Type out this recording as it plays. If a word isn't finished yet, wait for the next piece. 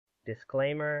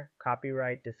Disclaimer,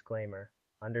 copyright disclaimer.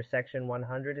 Under Section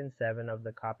 107 of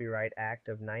the Copyright Act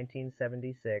of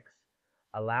 1976,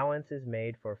 allowance is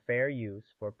made for fair use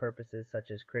for purposes such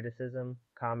as criticism,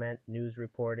 comment, news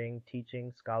reporting,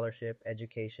 teaching, scholarship,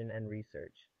 education, and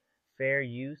research. Fair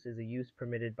use is a use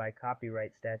permitted by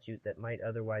copyright statute that might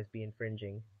otherwise be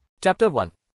infringing. Chapter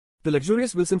 1. The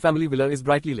luxurious Wilson family villa is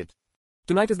brightly lit.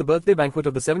 Tonight is the birthday banquet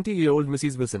of the 70-year-old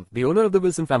Mrs. Wilson, the owner of the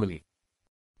Wilson family.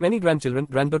 Many grandchildren,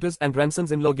 granddaughters, and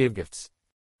grandsons-in-law gave gifts.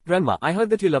 Grandma, I heard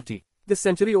that you love tea. This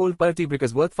century-old pearl tea brick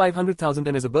is worth 500,000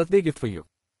 and is a birthday gift for you.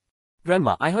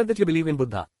 Grandma, I heard that you believe in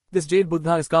Buddha. This jade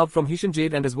Buddha is carved from Hessian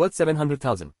jade and is worth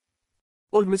 700,000.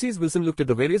 Old Mrs. Wilson looked at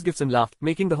the various gifts and laughed,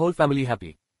 making the whole family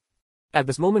happy. At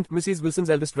this moment, Mrs.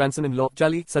 Wilson's eldest grandson-in-law,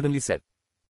 Charlie, suddenly said,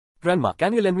 Grandma,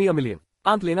 can you lend me $1 million?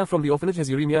 Aunt Lena from the orphanage has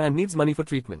uremia and needs money for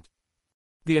treatment.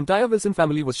 The entire Wilson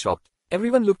family was shocked.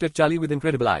 Everyone looked at Charlie with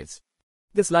incredible eyes.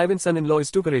 This live-in son-in-law is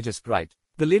too courageous, right?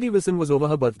 The Lady Wilson was over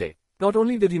her birthday. Not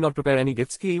only did he not prepare any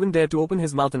gifts, he even dared to open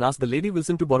his mouth and ask the Lady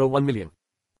Wilson to borrow $1 million.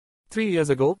 3 years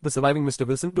ago, the surviving Mr.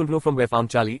 Wilson don't know from where found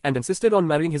Charlie and insisted on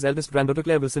marrying his eldest granddaughter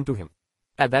Claire Wilson to him.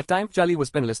 At that time, Charlie was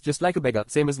penniless just like a beggar,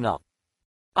 same as now.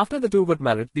 After the two got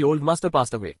married, the old master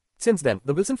passed away. Since then,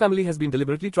 the Wilson family has been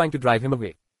deliberately trying to drive him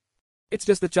away. It's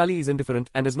just that Charlie is indifferent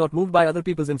and is not moved by other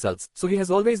people's insults, so he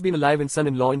has always been a live-in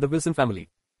son-in-law in the Wilson family.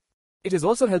 It is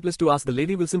also helpless to ask the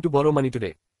Lady Wilson to borrow money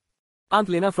today. Aunt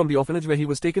Lena from the orphanage where he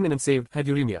was taken in and saved had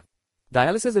uremia.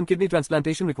 Dialysis and kidney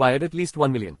transplantation required at least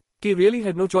 $1 million. He really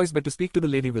had no choice but to speak to the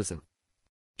Lady Wilson.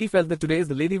 He felt that today is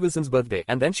the Lady Wilson's birthday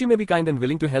and then she may be kind and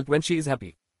willing to help when she is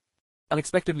happy.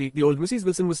 Unexpectedly, the old Mrs.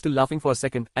 Wilson was still laughing for a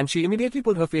second and she immediately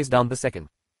pulled her face down the second.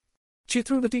 She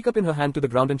threw the teacup in her hand to the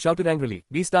ground and shouted angrily,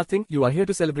 "Beastart thing, you are here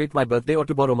to celebrate my birthday or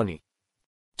to borrow money?"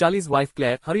 Charlie's wife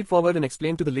Claire hurried forward and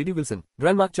explained to the Lady Wilson,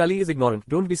 "Grandma, Charlie is ignorant,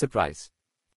 don't be surprised."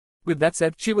 With that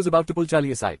said, she was about to pull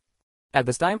Charlie aside. At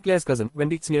this time, Claire's cousin,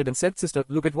 Wendy, sneered and said, "Sister,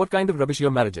 look at what kind of rubbish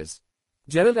your marriage is.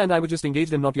 Gerald and I were just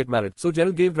engaged and not yet married, so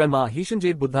Gerald gave Grandma a Hessian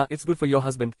jade Buddha, it's good for your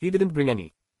husband, he didn't bring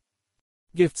any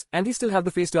gifts, and he still have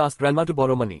the face to ask Grandma to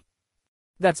borrow money."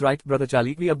 "That's right, brother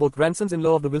Charlie, we are both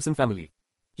grandsons-in-law of the Wilson family.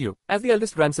 You, as the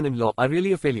eldest grandson-in-law, are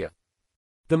really a failure."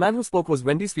 The man who spoke was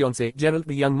Wendy's fiancé, Gerald,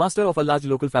 the young master of a large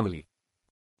local family.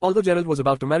 Although Gerald was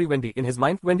about to marry Wendy, in his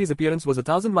mind, Wendy's appearance was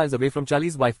 1,000 miles away from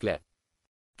Charlie's wife Claire.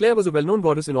 Claire was a well-known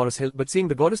goddess in Orris Hill, but seeing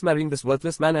the goddess marrying this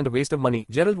worthless man and a waste of money,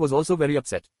 Gerald was also very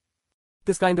upset.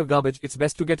 "This kind of garbage, it's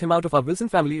best to get him out of our Wilson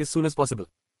family as soon as possible."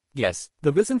 Yes,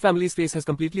 the Wilson family's face has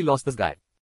completely lost this guy.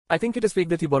 I think it is fake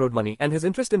that he borrowed money and his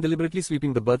interest in deliberately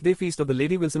sweeping the birthday feast of the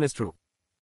Lady Wilson is true.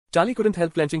 Charlie couldn't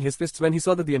help clenching his fists when he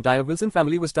saw that the entire Wilson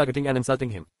family was targeting and insulting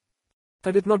him.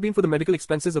 Had it not been for the medical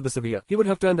expenses of the severe, he would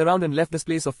have turned around and left this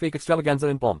place of fake extravaganza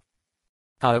in pomp.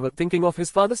 However, thinking of his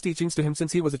father's teachings to him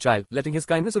since he was a child, letting his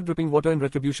kindness of dripping water in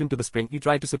retribution to the spring, he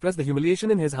tried to suppress the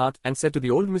humiliation in his heart and said to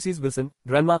the old Mrs. Wilson,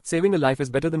 "Grandma, saving a life is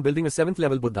better than building a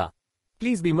 7th-level Buddha.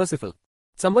 Please be merciful."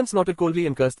 Someone snorted coldly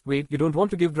and cursed, "Wait, you don't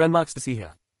want to give Grandma ecstasy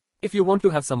here. If you want to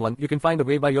have someone, you can find a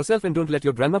way by yourself and don't let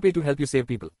your grandma pay to help you save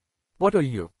people." "What are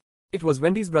you?" It was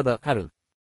Wendy's brother, Harold.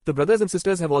 The brothers and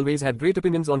sisters have always had great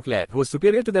opinions on Claire, who was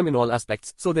superior to them in all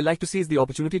aspects, so they liked to seize the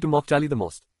opportunity to mock Charlie the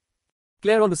most.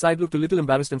 Claire on the side looked a little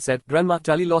embarrassed and said, "Grandma,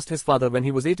 Charlie lost his father when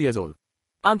he was 8 years old.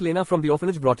 Aunt Lena from the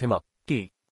orphanage brought him up.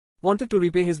 He wanted to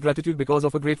repay his gratitude because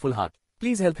of a grateful heart.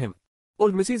 Please help him."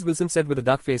 Old Mrs. Wilson said with a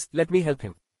dark face, "Let me help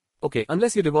him." "Okay,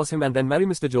 unless you divorce him and then marry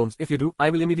Mr. Jones. If you do, I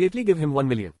will immediately give him $1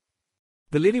 million.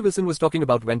 The Lady Wilson was talking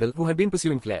about Wendell, who had been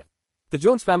pursuing Claire. The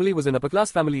Jones family was an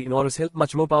upper-class family in Orris Hill,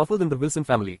 much more powerful than the Wilson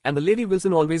family, and the Lady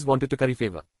Wilson always wanted to curry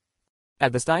favor.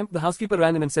 At this time, the housekeeper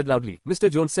ran in and said loudly, "Mr.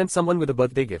 Jones sent someone with a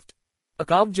birthday gift. A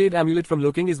carved jade amulet from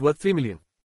Loking is worth $3 million.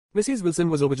 Mrs. Wilson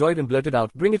was overjoyed and blurted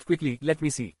out, "Bring it quickly, let me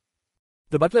see."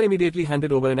 The butler immediately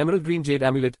handed over an emerald green jade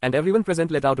amulet, and everyone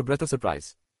present let out a breath of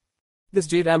surprise. This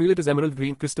jade amulet is emerald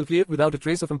green, crystal clear, without a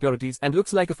trace of impurities, and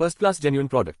looks like a first-class genuine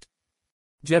product.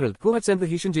 Gerald, who had sent the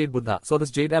Hessian jade Buddha, saw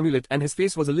this jade amulet and his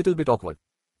face was a little bit awkward.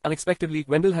 Unexpectedly,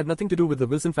 Wendell had nothing to do with the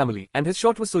Wilson family, and his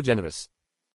shot was so generous.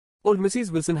 Old Mrs.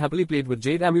 Wilson happily played with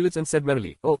jade amulets and said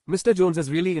merrily, "Oh, Mr. Jones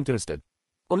is really interested.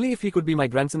 Only if he could be my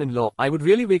grandson-in-law, I would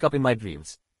really wake up in my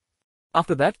dreams."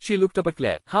 After that, she looked up at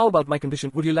Claire. "How about my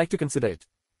condition, would you like to consider it?"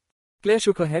 Claire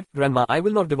shook her head. "Grandma, I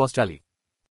will not divorce Charlie."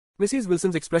 Mrs.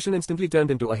 Wilson's expression instantly turned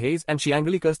into a haze and she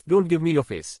angrily cursed, "Don't give me your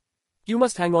face. You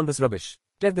must hang on this rubbish.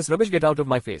 Let this rubbish get out of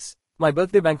my face. My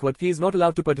birthday banquet, he is not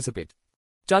allowed to participate."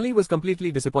 Charlie was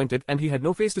completely disappointed and he had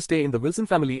no face to stay in the Wilson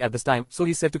family at this time, so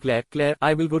he said to Claire, "Claire,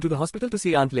 I will go to the hospital to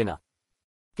see Aunt Lena."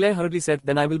 Claire hurriedly said,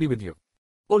 "Then I will be with you."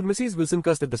 Old Mrs. Wilson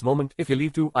cursed at this moment, "If you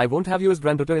leave too, I won't have you as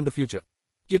granddaughter in the future.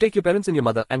 You take your parents and your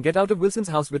mother and get out of Wilson's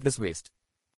house with this waste.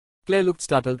 Claire looked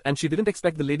startled and she didn't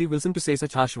expect the Lady Wilson to say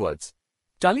such harsh words.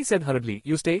 Charlie said hurriedly,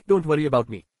 you stay, don't worry about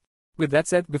me. With that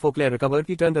said, before Claire recovered,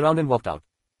 he turned around and walked out.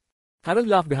 Harold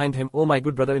laughed behind him. Oh my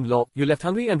good brother-in-law, you left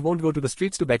hungry and won't go to the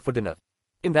streets to beg for dinner.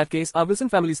 In that case, our Wilson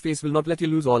family's face will not let you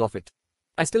lose all of it.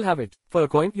 I still have it. For a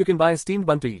coin, you can buy a steamed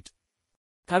bun to eat.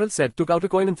 Harold said, took out a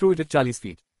coin and threw it at Charlie's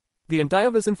feet. The entire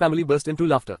Wilson family burst into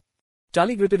laughter.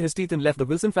 Charlie gritted his teeth and left the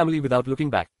Wilson family without looking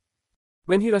back.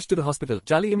 When he rushed to the hospital,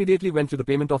 Charlie immediately went to the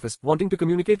payment office, wanting to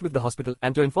communicate with the hospital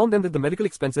and to inform them that the medical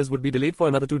expenses would be delayed for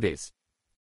another 2 days.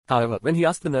 However, when he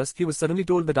asked the nurse, he was suddenly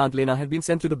told that Aunt Lena had been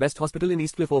sent to the best hospital in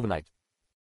Eastcliff overnight.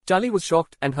 Charlie was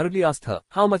shocked and hurriedly asked her,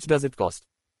 how much does it cost?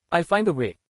 I'll find a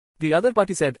way. The other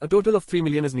party said, a total of 3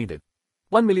 million is needed.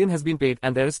 1 million has been paid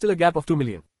and there is still a gap of 2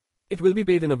 million. It will be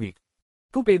paid in a week.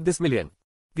 Who paid this million?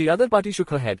 The other party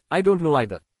shook her head, I don't know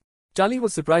either. Charlie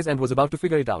was surprised and was about to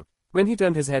figure it out. When he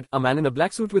turned his head, a man in a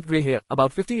black suit with grey hair,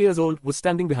 about 50 years old, was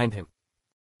standing behind him.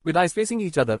 With eyes facing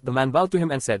each other, the man bowed to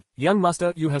him and said, young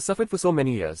master, you have suffered for so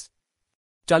many years.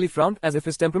 Charlie frowned as if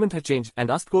his temperament had changed and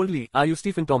asked coldly, are you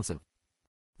Stephen Thompson?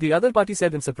 The other party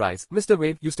said in surprise, Mr.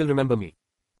 Wade, you still remember me.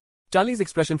 Charlie's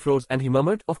expression froze and he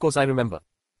murmured, of course I remember.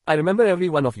 I remember every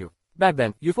one of you. Back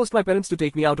then, you forced my parents to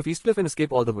take me out of Eastcliff and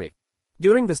escape all the way.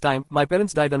 During this time, my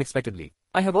parents died unexpectedly.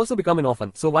 I have also become an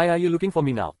orphan, so why are you looking for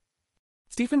me now?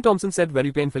 Stephen Thompson said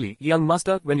very painfully, young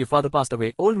master, when your father passed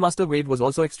away, old Master Wade was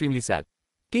also extremely sad.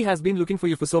 He has been looking for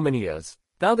you for so many years.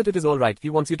 Now that it is all right,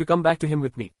 he wants you to come back to him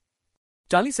with me.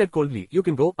 Charlie said coldly, you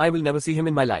can go, I will never see him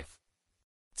in my life.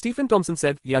 Stephen Thompson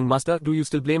said, young master, do you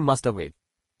still blame Master Wade?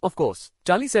 Of course.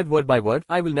 Charlie said word by word,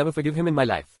 I will never forgive him in my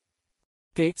life.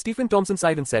 Okay, Stephen Thompson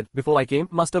sighed and said, before I came,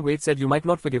 Master Wade said you might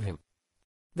not forgive him.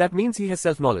 That means he has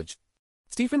self-knowledge.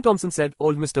 Stephen Thompson said,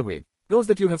 old Mr. Wade knows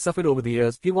that you have suffered over the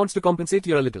years, he wants to compensate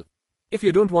you a little. If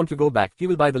you don't want to go back, he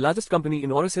will buy the largest company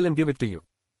in Orris Hill and give it to you.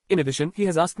 In addition, he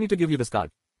has asked me to give you this card.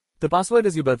 The password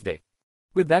is your birthday.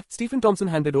 With that, Stephen Thompson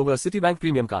handed over a Citibank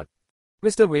premium card.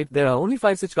 Mr. Wade, there are only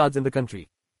 5 such cards in the country.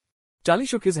 Charlie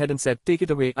shook his head and said, take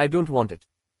it away, I don't want it.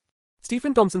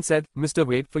 Stephen Thompson said, Mr.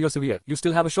 Wade, for your severe, you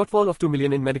still have a shortfall of 2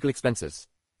 million in medical expenses.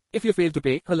 If you fail to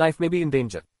pay, her life may be in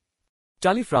danger.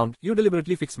 Charlie frowned, you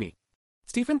deliberately fix me.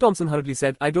 Stephen Thompson hurriedly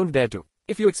said, I don't dare to.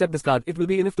 If you accept this card, it will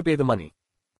be enough to pay the money.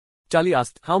 Charlie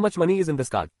asked, how much money is in this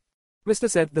card? Mr.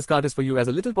 said, this card is for you as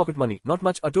a little pocket money, not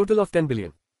much, a total of 10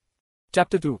 billion.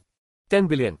 Chapter 2. 10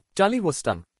 billion. Charlie was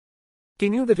stunned. He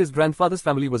knew that his grandfather's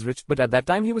family was rich, but at that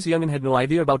time he was young and had no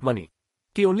idea about money.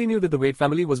 He only knew that the Wade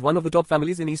family was one of the top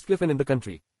families in Eastcliff and in the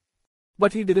country.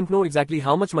 But he didn't know exactly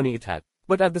how much money it had.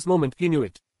 But at this moment, he knew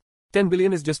it. 10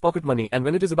 billion is just pocket money, and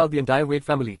when it is about the entire Wade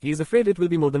family, he is afraid it will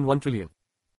be more than 1 trillion.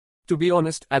 To be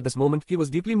honest, at this moment, he was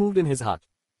deeply moved in his heart.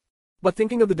 But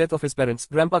thinking of the death of his parents,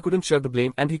 Grandpa couldn't shirk the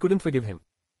blame and he couldn't forgive him.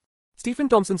 Stephen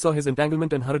Thompson saw his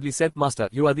entanglement and hurriedly said, Master,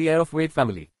 you are the heir of Wade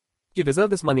family. You deserve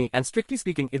this money and strictly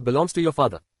speaking, it belongs to your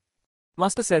father.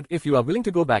 Master said, if you are willing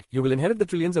to go back, you will inherit the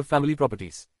trillions of family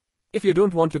properties. If you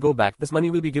don't want to go back, this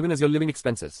money will be given as your living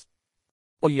expenses.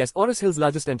 Oh yes, Orris Hill's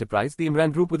largest enterprise, the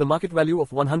Imran Group with a market value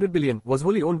of 100 billion, was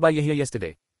wholly owned by Yahya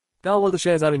yesterday. Now all the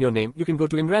shares are in your name, you can go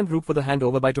to Imran Group for the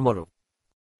handover by tomorrow.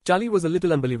 Charlie was a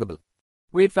little unbelievable.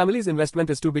 Wade family's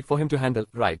investment is too big for him to handle,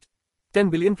 right?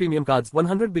 10 billion premium cards,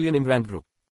 100 billion Imran Group.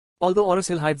 Although Orris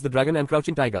Hill hides the dragon and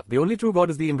crouching tiger, the only true god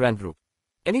is the Imran Group.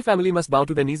 Any family must bow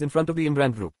to their knees in front of the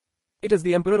Imran Group. It is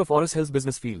the emperor of Orris Hill's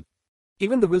business field.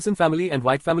 Even the Wilson family and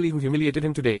White family who humiliated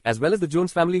him today, as well as the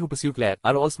Jones family who pursue Claire,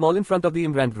 are all small in front of the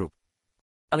Imran Group.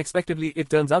 Unexpectedly, it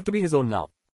turns out to be his own now.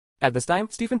 At this time,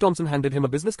 Stephen Thompson handed him a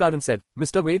business card and said,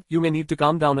 Mr. Wade, you may need to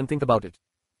calm down and think about it.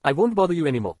 I won't bother you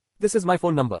anymore. This is my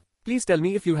phone number. Please tell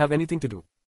me if you have anything to do.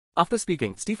 After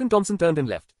speaking, Stephen Thompson turned and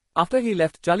left. After he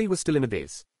left, Charlie was still in a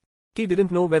daze. He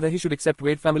didn't know whether he should accept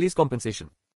Wade family's compensation.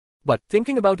 But,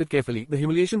 thinking about it carefully, the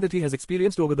humiliation that he has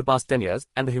experienced over the past 10 years,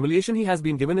 and the humiliation he has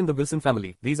been given in the Wilson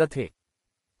family, these are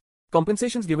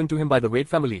compensations given to him by the Wade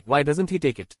family, why doesn't he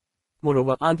take it?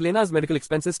 Moreover, Aunt Lena's medical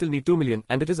expenses still need 2 million,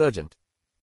 and it is urgent.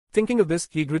 Thinking of this,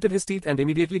 he gritted his teeth and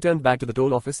immediately turned back to the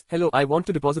toll office. Hello, I want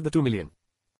to deposit the 2 million.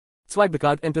 Swipe the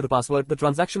card, enter the password, the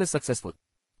transaction is successful.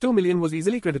 2 million was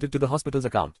easily credited to the hospital's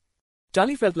account.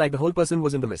 Charlie felt like the whole person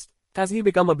was in the mist. Has he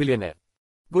become a billionaire?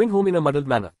 Going home in a muddled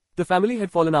manner. The family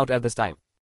had fallen out at this time.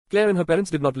 Claire and her parents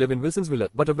did not live in Wilson's villa,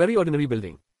 but a very ordinary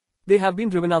building. They have been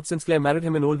driven out since Claire married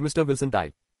him and old Mr. Wilson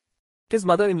died. His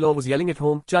mother-in-law was yelling at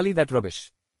home, Charlie, that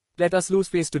rubbish. Let us lose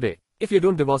face today. If you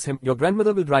don't divorce him, your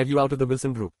grandmother will drive you out of the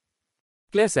Wilson group.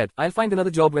 Claire said, I'll find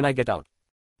another job when I get out.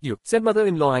 You, said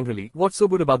mother-in-law angrily, what's so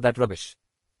good about that rubbish?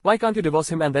 Why can't you divorce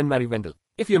him and then marry Wendell?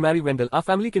 If you marry Wendell, our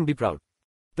family can be proud.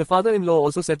 The father-in-law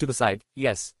also said to the side,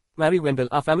 yes, marry Wendell,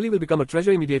 our family will become a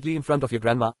treasure immediately in front of your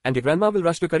grandma, and your grandma will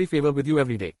rush to curry favor with you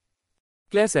every day.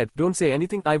 Claire said, don't say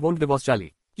anything, I won't divorce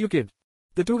Charlie. You kid.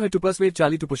 The two had to persuade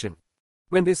Charlie to push in.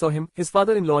 When they saw him, his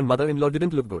father-in-law and mother-in-law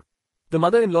didn't look good. The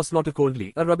mother-in-law snorted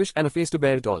coldly, a rubbish and a face to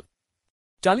bear it all.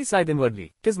 Charlie sighed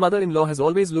inwardly. His mother-in-law has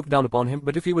always looked down upon him,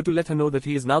 but if he were to let her know that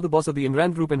he is now the boss of the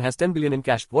Imran Group and has 10 billion in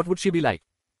cash, what would she be like?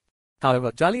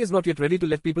 However, Charlie is not yet ready to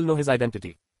let people know his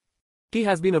identity. He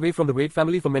has been away from the Wade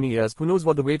family for many years, who knows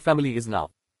what the Wade family is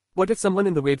now. What if someone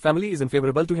in the Wade family is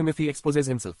unfavorable to him if he exposes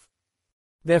himself?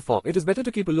 Therefore, it is better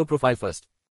to keep a low profile first.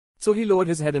 So he lowered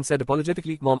his head and said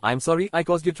apologetically, Mom, I'm sorry, I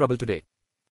caused you trouble today.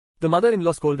 The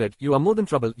mother-in-law scolded, you are more than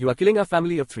trouble, you are killing our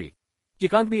family of 3. You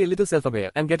can't be a little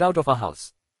self-aware and get out of our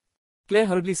house. Claire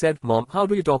hurriedly said, Mom, how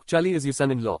do you talk? Charlie is your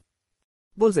son-in-law.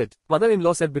 Bullshit,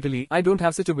 mother-in-law said bitterly, I don't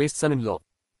have such a waste son-in-law.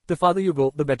 The farther you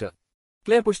go, the better.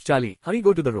 Claire pushed Charlie, hurry,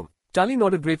 go to the room. Charlie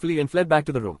nodded gratefully and fled back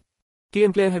to the room. He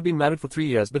and Claire had been married for 3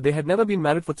 years, but they had never been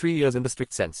married for 3 years in the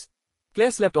strict sense.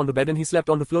 Claire slept on the bed and he slept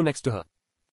on the floor next to her.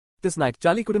 This night,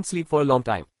 Charlie couldn't sleep for a long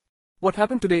time. What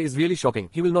happened today is really shocking,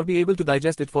 he will not be able to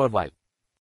digest it for a while.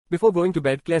 Before going to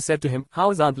bed, Claire said to him,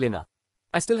 how is Aunt Lena?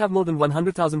 I still have more than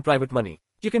 100,000 private money.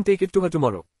 You can take it to her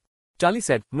tomorrow. Charlie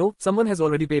said, no, someone has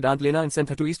already paid Aunt Lena and sent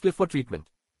her to Eastcliff for treatment.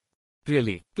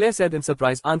 Really? Claire said in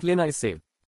surprise, Aunt Lena is saved.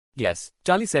 Yes,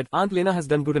 Charlie said, Aunt Lena has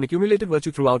done good and accumulated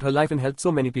virtue throughout her life and helped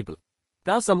so many people.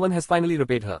 Now someone has finally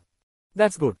repaid her.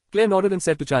 That's good. Claire nodded and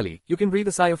said to Charlie, you can breathe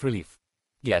a sigh of relief.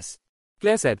 Yes.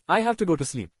 Claire said, I have to go to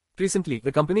sleep. Recently,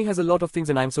 the company has a lot of things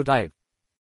and I'm so tired.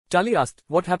 Charlie asked,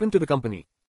 what happened to the company?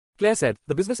 Claire said,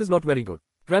 the business is not very good.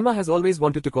 Grandma has always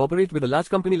wanted to cooperate with a large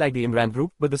company like the Imran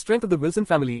Group, but the strength of the Wilson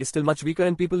family is still much weaker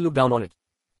and people look down on it.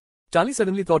 Charlie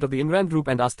suddenly thought of the Imran Group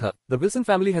and asked her, the Wilson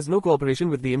family has no cooperation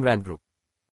with the Imran Group.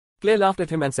 Claire laughed at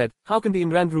him and said, how can the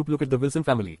Imran Group look at the Wilson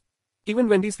family? Even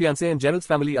Wendy's fiancé and Gerald's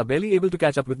family are barely able to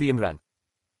catch up with the Imran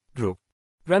Group.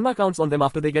 Grandma counts on them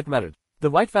after they get married. The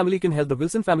White family can help the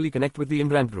Wilson family connect with the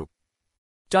Imran Group.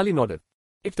 Charlie nodded.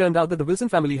 It turned out that the Wilson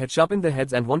family had sharpened their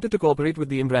heads and wanted to cooperate with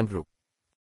the Imran Group.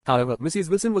 However, Mrs.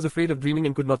 Wilson was afraid of dreaming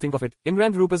and could not think of it.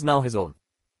 Imran Group is now his own.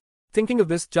 Thinking of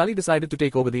this, Charlie decided to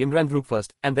take over the Imran Group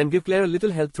first, and then give Claire a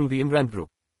little help through the Imran Group.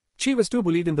 She was too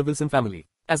bullied in the Wilson family.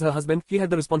 As her husband, he had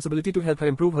the responsibility to help her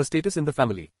improve her status in the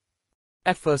family.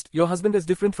 At first, your husband is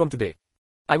different from today.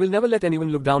 I will never let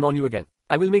anyone look down on you again.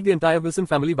 I will make the entire Wilson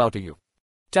family bow to you.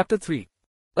 Chapter 3.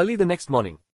 Early the next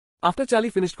morning. After Charlie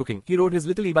finished cooking, he rode his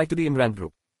little e-bike to the Imran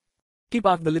Group. He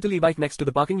parked the little e-bike next to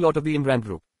the parking lot of the Imran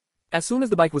Group. As soon as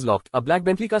the bike was locked, a black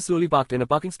Bentley car slowly parked in a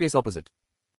parking space opposite.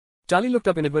 Charlie looked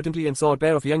up inadvertently and saw a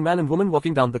pair of young man and woman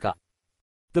walking down the car.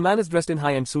 The man is dressed in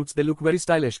high-end suits, they look very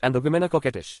stylish, and the women are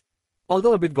coquettish.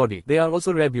 Although a bit gaudy, they are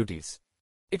also rare beauties.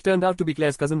 It turned out to be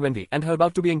Claire's cousin Wendy and her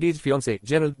about to be engaged fiancé,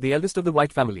 Gerald, the eldest of the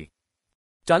White family.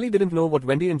 Charlie didn't know what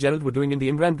Wendy and Gerald were doing in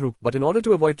the Imran Group, but in order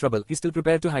to avoid trouble, he still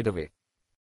prepared to hide away.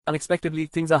 Unexpectedly,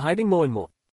 things are hiding more and more.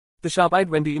 The sharp-eyed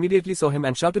Wendy immediately saw him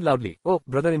and shouted loudly, "Oh,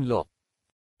 brother-in-law."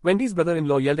 Wendy's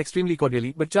brother-in-law yelled extremely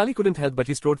cordially, but Charlie couldn't help but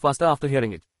he strode faster after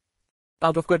hearing it.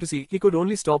 Out of courtesy, he could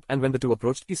only stop, and when the two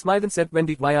approached, he smiled and said,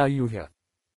 "Wendy, why are you here?"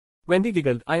 Wendy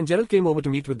giggled. "I and Gerald came over to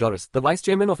meet with Doris, the vice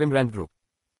chairman of Imran Group."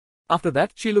 After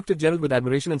that, she looked at Gerald with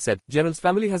admiration and said, "Gerald's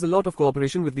family has a lot of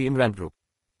cooperation with the Imran Group.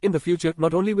 In the future,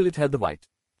 not only will it help the White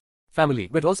family,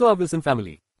 but also our Wilson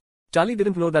family." Charlie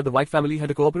didn't know that the White family had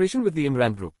a cooperation with the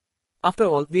Imran Group. After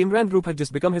all, the Imran Group had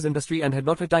just become his industry and had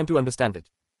not had time to understand it.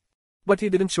 But he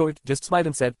didn't show it, just smiled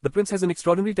and said, "The prince has an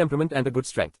extraordinary temperament and a good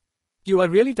strength. You are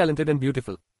really talented and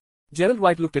beautiful." Gerald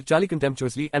White looked at Charlie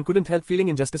contemptuously and couldn't help feeling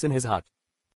injustice in his heart.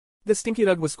 This stinky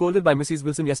rug was scolded by Mrs.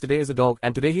 Wilson yesterday as a dog,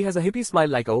 and today he has a hippie smile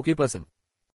like a okay person.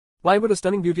 Why would a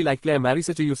stunning beauty like Claire marry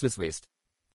such a useless waste?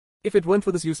 If it weren't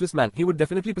for this useless man, he would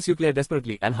definitely pursue Claire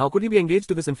desperately, and how could he be engaged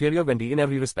to this inferior Wendy in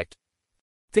every respect?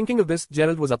 Thinking of this,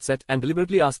 Gerald was upset and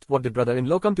deliberately asked, "What did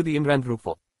brother-in-law come to the Imran Group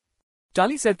for?"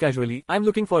 Charlie said casually, "I'm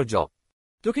looking for a job."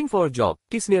 "Looking for a job?"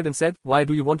 He sneered and said, "Why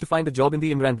do you want to find a job in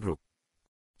the Imran Group?"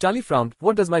 Charlie frowned.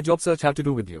 "What does my job search have to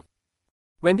do with you?"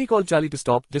 Wendy called Charlie to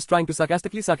stop, just trying to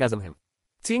sarcastically sarcasm him.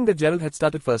 Seeing that Gerald had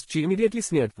started first, she immediately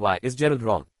sneered, "Why, is Gerald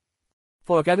wrong?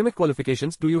 For academic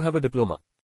qualifications, do you have a diploma?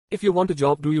 If you want a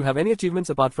job, do you have any achievements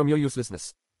apart from your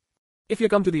uselessness? If you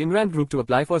come to the Imran Group to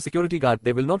apply for a security guard,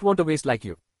 they will not want a waste like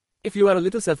you. If you are a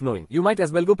little self-knowing, you might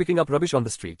as well go picking up rubbish on the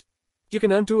street. You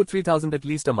can earn 2,000 or 3,000 at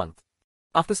least a month."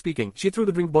 After speaking, she threw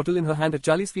the drink bottle in her hand at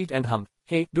Charlie's feet and hummed,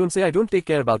 "Hey, don't say I don't take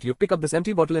care about you, pick up this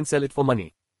empty bottle and sell it for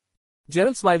money."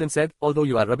 Gerald smiled and said, "Although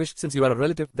you are rubbish, since you are a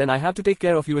relative, then I have to take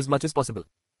care of you as much as possible.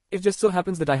 It just so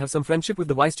happens that I have some friendship with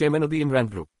the vice chairman of the Imran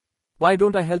Group. Why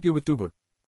don't I help you with too good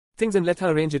things and let her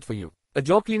arrange it for you. A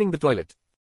job cleaning the toilet.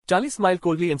 Charlie smiled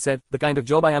coldly and said, the kind of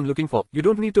job I am looking for, you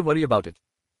don't need to worry about it.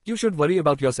 You should worry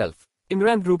about yourself.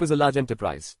 Imran Group is a large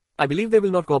enterprise. I believe they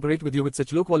will not cooperate with you with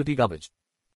such low-quality garbage.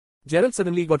 Gerald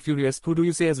suddenly got furious. Who do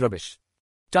you say is rubbish?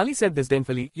 Charlie said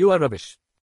disdainfully, you are rubbish.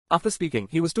 After speaking,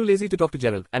 he was too lazy to talk to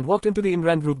Gerald and walked into the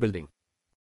Imran Group building.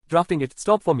 Drafting it,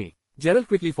 stop for me. Gerald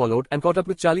quickly followed and caught up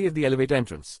with Charlie at the elevator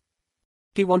entrance.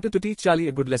 He wanted to teach Charlie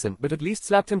a good lesson but at least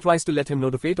slapped him twice to let him know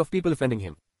the fate of people offending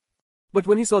him. But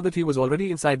when he saw that he was already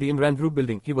inside the Imran Group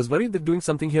building, he was worried that doing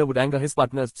something here would anger his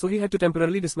partners, so he had to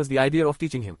temporarily dismiss the idea of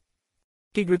teaching him.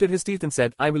 He gritted his teeth and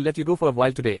said, I will let you go for a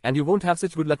while today and you won't have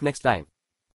such good luck next time.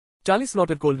 Charlie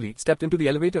snorted coldly, stepped into the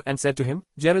elevator and said to him,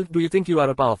 Gerald, do you think you are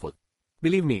a powerful?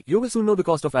 Believe me, you will soon know the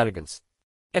cost of arrogance.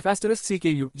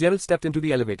 F***CKU, Gerald stepped into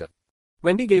the elevator.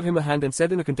 Wendy gave him a hand and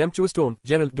said in a contemptuous tone,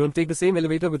 Gerald, don't take the same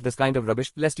elevator with this kind of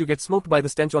rubbish, lest you get smoked by the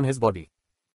stench on his body.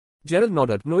 Gerald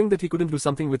nodded, knowing that he couldn't do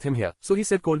something with him here, so he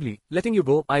said coldly, letting you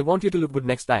go, I want you to look good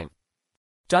next time.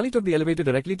 Charlie took the elevator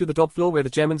directly to the top floor where the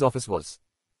chairman's office was.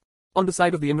 On the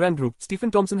side of the Imran Group, Stephen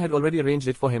Thompson had already arranged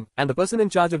it for him, and the person in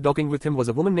charge of docking with him was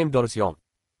a woman named Doris Young.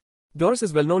 Doris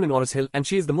is well known in Orris Hill and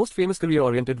she is the most famous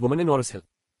career-oriented woman in Orris Hill.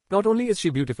 Not only is she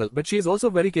beautiful but she is also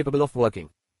very capable of working.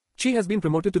 She has been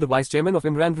promoted to the vice chairman of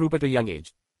Imran Group at a young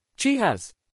age. She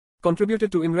has contributed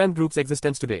to Imran Group's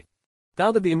existence today.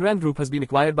 Now that the Imran Group has been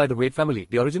acquired by the Wade family,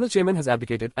 the original chairman has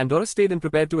abdicated and Doris stayed and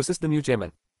prepared to assist the new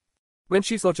chairman. When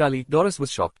she saw Charlie, Doris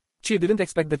was shocked. She didn't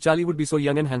expect that Charlie would be so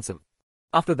young and handsome.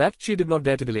 After that, she did not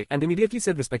dare to delay and immediately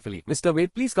said respectfully, Mr.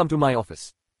 Wade, please come to my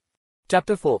office.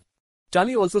 Chapter 4.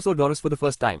 Charlie also saw Doris for the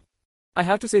first time. I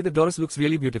have to say that Doris looks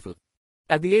really beautiful.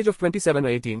 At the age of 27 or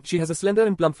 18, she has a slender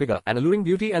and plump figure, an alluring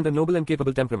beauty and a noble and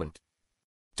capable temperament.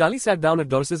 Charlie sat down at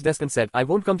Doris's desk and said, I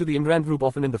won't come to the Imran Group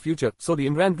often in the future, so the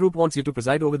Imran Group wants you to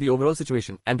preside over the overall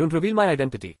situation, and don't reveal my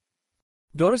identity.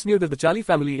 Doris knew that the Charlie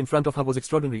family in front of her was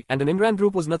extraordinary, and an Imran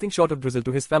Group was nothing short of drizzle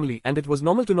to his family, and it was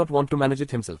normal to not want to manage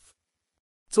it himself.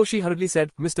 So she hurriedly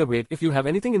said, Mr. Wade, if you have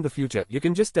anything in the future, you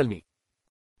can just tell me.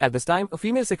 At this time, a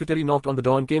female secretary knocked on the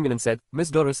door and came in and said,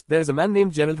 Miss Doris, there is a man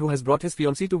named Gerald who has brought his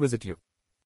fiancée to visit you.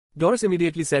 Doris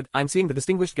immediately said, I'm seeing the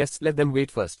distinguished guests, let them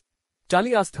wait first.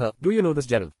 Charlie asked her, do you know this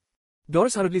Gerald?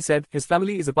 Doris hurriedly said, his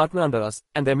family is a partner under us,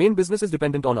 and their main business is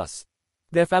dependent on us.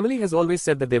 Their family has always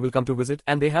said that they will come to visit,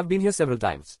 and they have been here several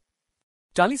times.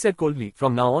 Charlie said coldly,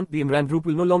 from now on, the Imran Group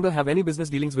will no longer have any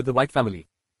business dealings with the White family.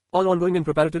 All ongoing and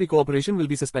preparatory cooperation will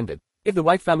be suspended. If the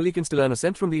White family can still earn a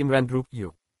cent from the Imran Group,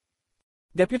 you,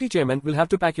 Deputy Chairman, will have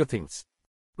to pack your things.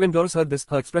 When Doris heard this,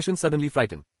 her expression suddenly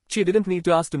frightened. She didn't need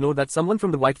to ask to know that someone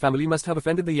from the White family must have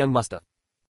offended the young master.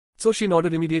 So she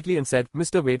nodded immediately and said,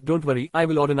 Mr. Wade, don't worry, I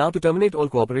will order now to terminate all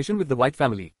cooperation with the White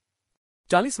family.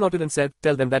 Charlie snorted and said,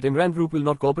 tell them that Imran Group will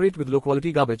not cooperate with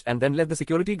low-quality garbage and then let the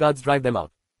security guards drive them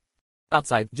out.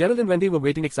 Outside, Gerald and Wendy were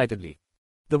waiting excitedly.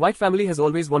 The White family has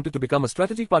always wanted to become a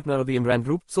strategic partner of the Imran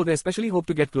Group, so they especially hope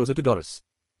to get closer to Doris.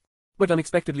 But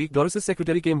unexpectedly, Doris's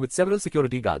secretary came with several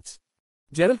security guards.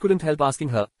 Gerald couldn't help asking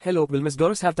her, hello, will Miss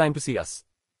Doris have time to see us?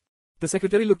 The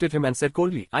secretary looked at him and said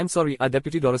coldly, I'm sorry, our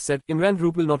deputy. Doris said, Imran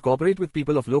Group will not cooperate with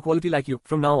people of low quality like you.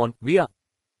 From now on, we are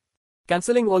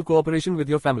cancelling all cooperation with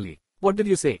your family. What did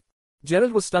you say?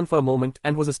 Gerald was stunned for a moment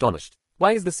and was astonished.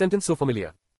 Why is this sentence so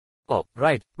familiar? Oh,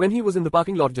 right, when he was in the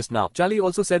parking lot just now, Charlie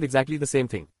also said exactly the same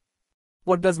thing.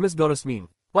 What does Miss Doris mean?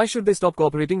 Why should they stop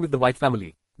cooperating with the White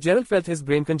family? Gerald felt his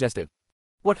brain congested.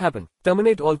 What happened?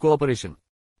 Terminate all cooperation.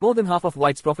 More than half of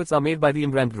White's profits are made by the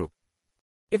Imran Group.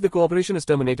 If the cooperation is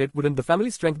terminated, wouldn't the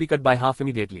family's strength be cut by half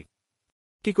immediately?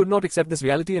 He could not accept this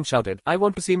reality and shouted, I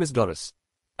want to see Miss Doris.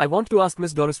 I want to ask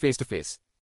Miss Doris face to face.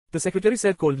 The secretary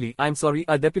said coldly, I'm sorry,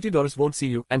 our deputy Doris won't see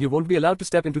you, and you won't be allowed to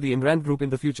step into the Imran Group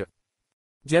in the future.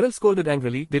 Gerald scolded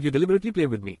angrily, did you deliberately play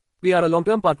with me? We are a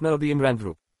long-term partner of the Imran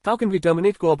Group. How can we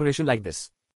terminate cooperation like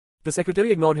this? The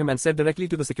secretary ignored him and said directly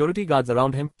to the security guards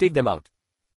around him, take them out.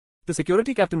 The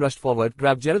security captain rushed forward,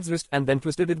 grabbed Gerald's wrist and then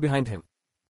twisted it behind him.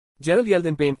 Gerald yelled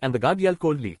in pain and the guard yelled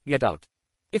coldly, get out.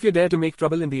 If you dare to make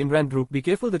trouble in the Imran Group, be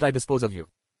careful that I dispose of you.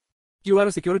 You are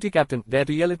a security captain, dare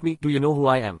to yell at me, do you know who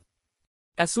I am?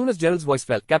 As soon as Gerald's voice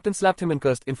fell, Captain slapped him and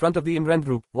cursed in front of the Imran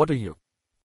Group, what are you?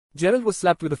 Gerald was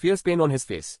slapped with a fierce pain on his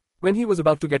face. When he was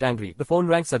about to get angry, the phone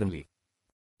rang suddenly.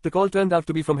 The call turned out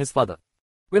to be from his father.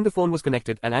 When the phone was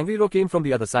connected, an angry roar came from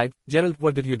the other side. Gerald,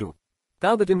 what did you do?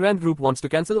 Now that Imran Group wants to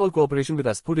cancel all cooperation with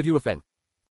us, who did you offend?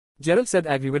 Gerald said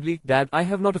aggrievedly, Dad, I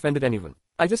have not offended anyone.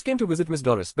 I just came to visit Miss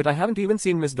Doris, but I haven't even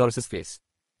seen Miss Doris's face.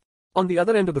 On the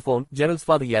other end of the phone, Gerald's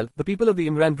father yelled, the people of the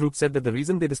Imran Group said that the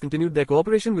reason they discontinued their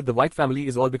cooperation with the White family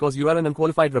is all because you are an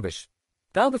unqualified rubbish.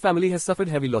 Now the family has suffered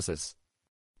heavy losses.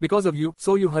 Because of you,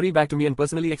 so you hurry back to me and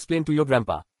personally explain to your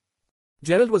grandpa.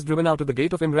 Gerald was driven out of the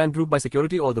gate of Imran Group by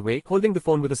security all the way, holding the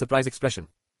phone with a surprised expression.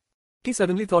 He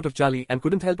suddenly thought of Charlie and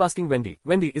couldn't help asking Wendy,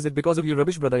 Wendy, is it because of your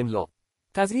rubbish brother-in-law?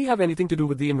 Does he have anything to do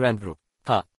with the Imran Group?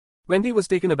 Huh? Wendy was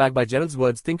taken aback by Gerald's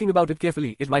words. Thinking about it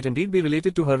carefully, it might indeed be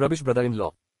related to her rubbish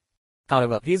brother-in-law.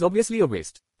 However, he is obviously a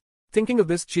waste. Thinking of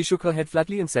this, she shook her head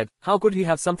flatly and said, how could he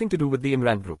have something to do with the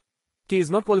Imran Group? He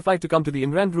is not qualified to come to the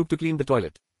Imran Group to clean the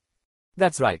toilet.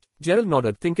 That's right. Gerald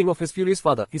nodded. Thinking of his furious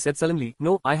father, he said sullenly,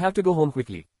 no, I have to go home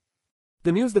quickly.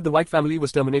 The news that the White family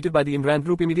was terminated by the Imran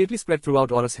Group immediately spread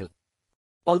throughout Oris Hill.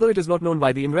 Although it is not known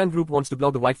why the Imran Group wants to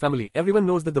block the White family, everyone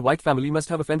knows that the White family must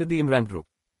have offended the Imran Group.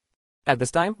 At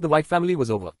this time, the White family was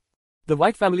over. The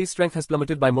White family's strength has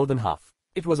plummeted by more than half.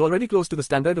 It was already close to the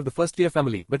standard of the first-tier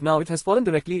family, but now it has fallen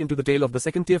directly into the tail of the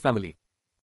second-tier family.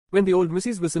 When the old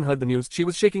Mrs. Wilson heard the news, she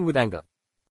was shaking with anger.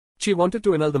 She wanted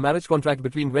to annul the marriage contract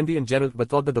between Wendy and Gerald, but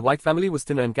thought that the White family was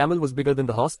thinner and camel was bigger than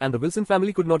the horse, and the Wilson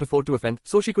family could not afford to offend,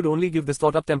 so she could only give this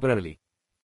thought up temporarily.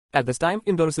 At this time,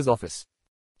 in Doris's office,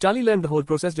 Charlie learned the whole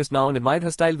process just now and admired her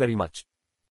style very much.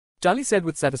 Charlie said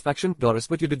with satisfaction,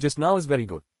 Doris, what you did just now is very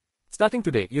good. Starting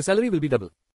today, your salary will be double.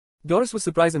 Doris was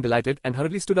surprised and delighted and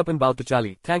hurriedly stood up and bowed to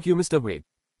Charlie. Thank you, Mr. Wade.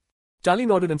 Charlie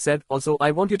nodded and said, also, I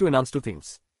want you to announce 2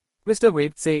 things. Mr.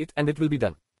 Wade, say it and it will be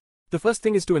done. The first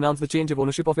thing is to announce the change of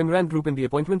ownership of Imran Group and the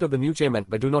appointment of the new chairman,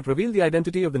 but do not reveal the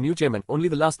identity of the new chairman, only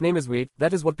the last name is Wade,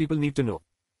 that is what people need to know.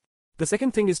 The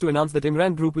second thing is to announce that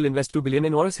Imran Group will invest $2 billion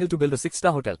in Oris Hill to build a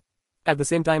 6-star hotel. At the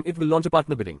same time, it will launch a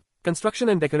partner bidding. Construction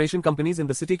and decoration companies in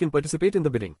the city can participate in the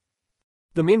bidding.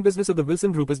 The main business of the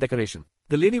Wilson Group is decoration.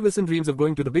 The Lady Wilson dreams of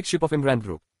going to the big ship of Imran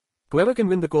Group. Whoever can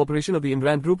win the cooperation of the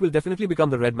Imran Group will definitely become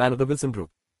the red man of the Wilson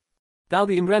Group. Now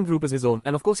the Imran Group is his own,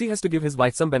 and of course he has to give his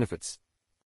wife some benefits.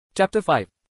 Chapter 5.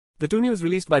 The 2 news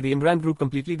released by the Imran Group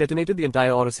completely detonated the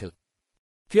entire Oris Hill.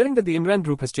 Fearing that the Imran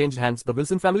Group has changed hands, the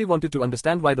Wilson family wanted to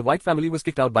understand why the White family was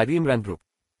kicked out by the Imran Group.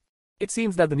 It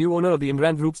seems that the new owner of the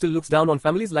Imran Group still looks down on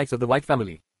families like of the White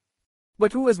family.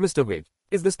 But who is Mr. Wade?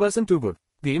 Is this person too good?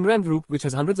 The Imran Group, which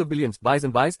has hundreds of billions, buys,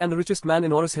 and the richest man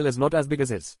in Oris Hill is not as big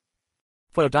as his.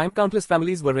 For a time, countless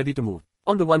families were ready to move.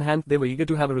 On the one hand, they were eager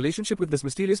to have a relationship with this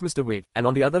mysterious Mr. Wade, and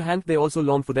on the other hand, they also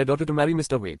longed for their daughter to marry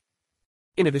Mr. Wade.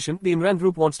 In addition, the Imran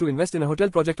Group wants to invest in a hotel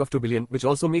project of $2 billion, which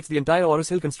also makes the entire Oris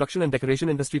Hill construction and decoration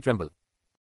industry tremble.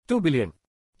 $2 billion.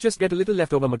 Just get a little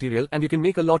leftover material and you can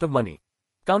make a lot of money.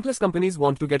 Countless companies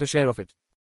want to get a share of it.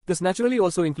 This naturally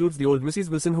also includes the old Mrs.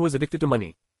 Wilson, who is addicted to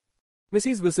money.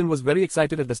 Mrs. Wilson was very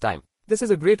excited at this time. This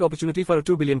is a great opportunity for a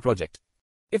 $2 billion project.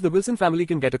 If the Wilson family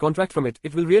can get a contract from it,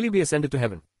 it will really be ascended to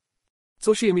heaven.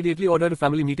 So she immediately ordered a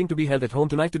family meeting to be held at home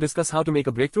tonight to discuss how to make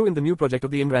a breakthrough in the new project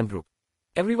of the Imran Group.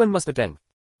 Everyone must attend.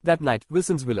 That night,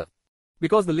 Wilson's villa.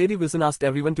 Because the Lady Wilson asked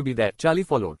everyone to be there, Charlie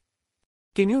followed.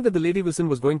 He knew that the Lady Wilson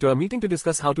was going to a meeting to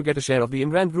discuss how to get a share of the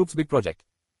Imran Group's big project.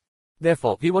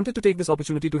 Therefore, he wanted to take this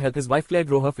opportunity to help his wife Claire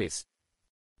grow her face.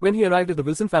 When he arrived at the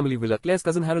Wilson family villa, Claire's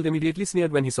cousin Harold immediately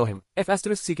sneered when he saw him.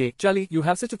 F***ck, Charlie, you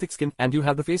have such a thick skin, and you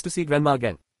have the face to see Grandma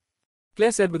again.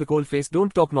 Claire said with a cold face,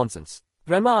 don't talk nonsense.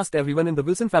 Grandma asked everyone in the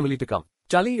Wilson family to come.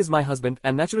 Charlie is my husband,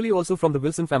 and naturally also from the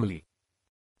Wilson family.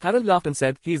 Harold laughed and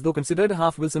said, he is though considered a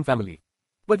half Wilson family.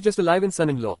 But just a live-in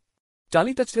son-in-law.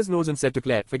 Charlie touched his nose and said to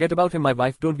Claire, forget about him, my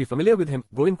wife, don't be familiar with him,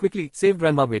 go in quickly, save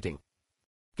Grandma waiting.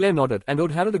 Claire nodded and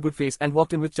owed Harold a good face and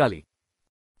walked in with Charlie.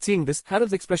 Seeing this,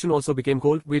 Harold's expression also became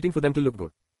cold, waiting for them to look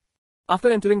good.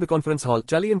 After entering the conference hall,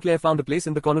 Charlie and Claire found a place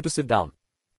in the corner to sit down.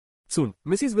 Soon,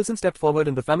 Mrs. Wilson stepped forward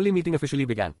and the family meeting officially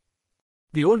began.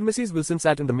 The old Mrs. Wilson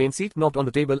sat in the main seat, knocked on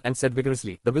the table and said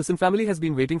vigorously, the Wilson family has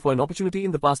been waiting for an opportunity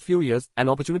in the past few years, an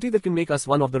opportunity that can make us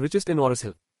one of the richest in Oris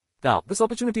Hill. Now, this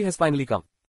opportunity has finally come.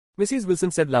 Mrs.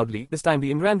 Wilson said loudly, this time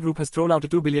the Imran Group has thrown out a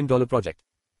 $2 billion project.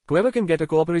 Whoever can get a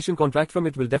cooperation contract from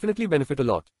it will definitely benefit a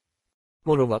lot.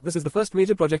 Moreover, this is the first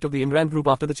major project of the Imran Group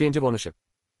after the change of ownership.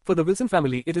 For the Wilson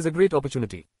family, it is a great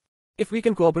opportunity. If we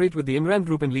can cooperate with the Imran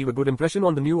Group and leave a good impression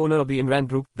on the new owner of the Imran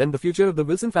Group, then the future of the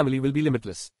Wilson family will be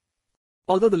limitless.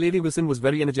 Although the Lady Wilson was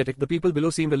very energetic, the people below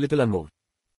seemed a little unmoved.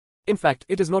 In fact,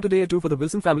 it is not a day or two for the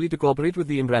Wilson family to cooperate with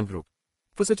the Imran Group.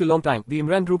 For such a long time, the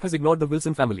Imran Group has ignored the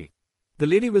Wilson family. The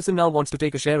Lady Wilson now wants to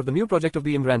take a share of the new project of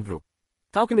the Imran Group.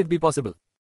 How can it be possible?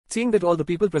 Seeing that all the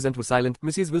people present were silent,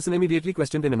 Mrs. Wilson immediately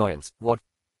questioned in annoyance, what?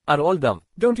 Are all dumb?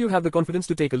 Don't you have the confidence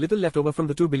to take a little leftover from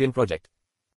the $2 billion project?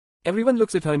 Everyone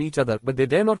looks at her and each other, but they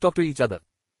dare not talk to each other.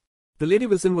 The Lady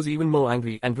Wilson was even more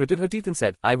angry and gritted her teeth and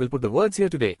said, I will put the words here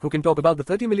today, who can talk about the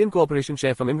 30 million cooperation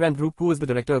share from Imran Group, who is the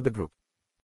director of the group.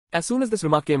 As soon as this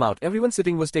remark came out, everyone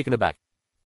sitting was taken aback.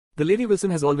 The Lady Wilson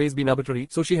has always been arbitrary,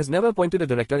 so she has never appointed a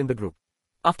director in the group.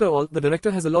 After all, the director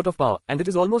has a lot of power, and it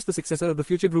is almost the successor of the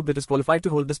future group that is qualified to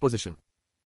hold this position.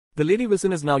 The Lady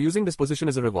Wilson is now using this position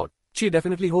as a reward. She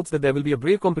definitely hopes that there will be a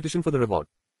brave competition for the reward.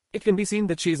 It can be seen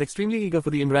that she is extremely eager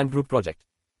for the Imran Group project.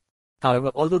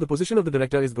 However, although the position of the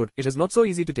director is good, it is not so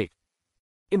easy to take.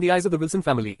 In the eyes of the Wilson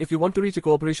family, if you want to reach a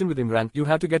cooperation with Imran, you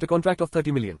have to get a contract of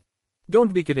 30 million.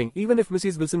 Don't be kidding, even if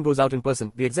Mrs. Wilson goes out in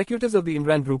person, the executives of the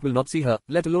Imran Group will not see her,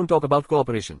 let alone talk about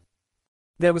cooperation.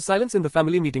 There was silence in the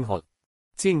family meeting hall.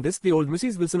 Seeing this, the old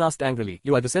Mrs. Wilson asked angrily,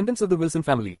 "You are descendants of the Wilson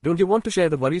family, don't you want to share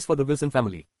the worries for the Wilson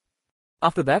family?"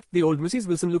 After that, the old Mrs.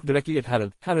 Wilson looked directly at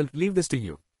Harold. "Harold, leave this to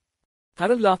you."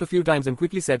 Harold laughed a few times and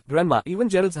quickly said, "Grandma, even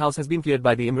Gerald's house has been cleared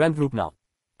by the Imran Group now.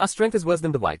 Our strength is worse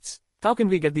than the Whites. How can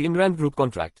we get the Imran Group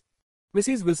contract?"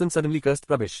 Mrs. Wilson suddenly cursed,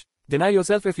 "Rubbish. Deny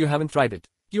yourself if you haven't tried it.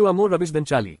 You are more rubbish than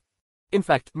Charlie." In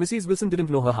fact, Mrs. Wilson didn't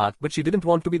know her heart, but she didn't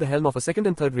want to be the helm of a second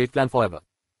and third rate clan forever.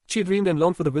 She dreamed and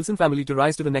longed for the Wilson family to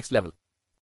rise to the next level.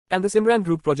 And this Imran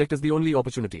Group project is the only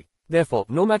opportunity. Therefore,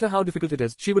 no matter how difficult it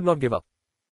is, she would not give up.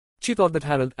 She thought that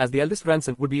Harold, as the eldest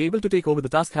grandson, would be able to take over the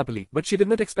task happily, but she did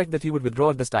not expect that he would withdraw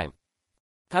at this time.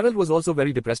 Harold was also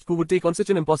very depressed. Who would take on such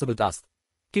an impossible task?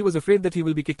 He was afraid that he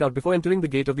will be kicked out before entering the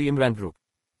gate of the Imran Group.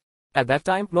 At that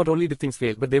time, not only did things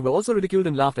fail, but they were also ridiculed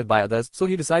and laughed at by others, so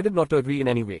he decided not to agree in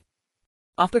any way.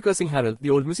 After cursing Harold, the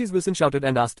old Mrs. Wilson shouted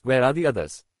and asked, "Where are the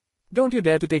others? Don't you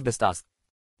dare to take this task."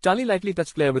 Charlie lightly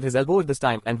touched Claire with his elbow at this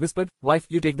time and whispered, "Wife,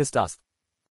 you take this task."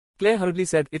 Claire hurriedly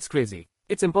said, "It's crazy.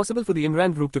 It's impossible for the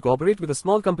Imran Group to cooperate with a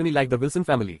small company like the Wilson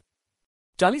family."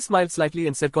 Charlie smiled slightly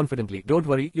and said confidently, "Don't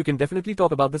worry, you can definitely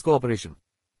talk about this cooperation."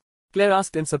 Claire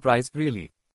asked in surprise,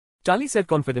 "Really?" Charlie said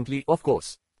confidently, "Of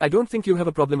course. I don't think you have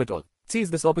a problem at all. Seize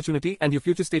this opportunity and your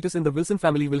future status in the Wilson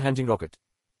family will hanging rocket."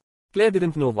 Claire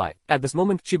didn't know why. At this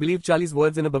moment, she believed Charlie's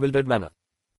words in a bewildered manner.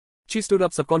 She stood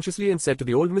up subconsciously and said to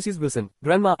the old Mrs. Wilson,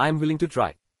 "Grandma, I am willing to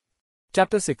try."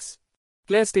 Chapter 6.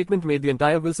 Claire's statement made the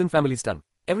entire Wilson family stun.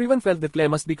 Everyone felt that Claire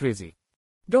must be crazy.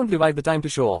 Don't divide the time to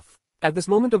show off. At this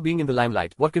moment of being in the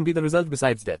limelight, what can be the result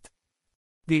besides death?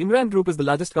 The Imran Group is the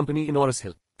largest company in Oris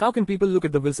Hill. How can people look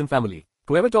at the Wilson family?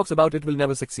 Whoever talks about it will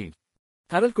never succeed.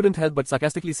 Harold couldn't help but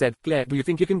sarcastically said, "Claire, do you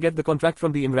think you can get the contract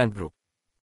from the Imran Group?"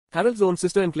 Harold's own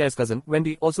sister and Claire's cousin,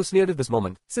 Wendy, also sneered at this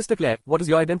moment. "Sister Claire, what is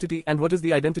your identity and what is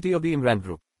the identity of the Imran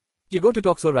Group? You go to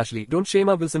talk so rashly, don't shame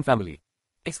our Wilson family."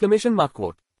 Exclamation mark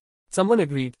quote. Someone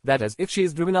agreed, that is, if she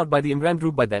is driven out by the Imran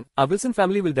Group by then, our Wilson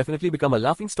family will definitely become a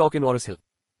laughing stock in Oris Hill.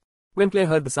 When Claire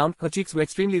heard the sound, her cheeks were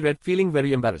extremely red, feeling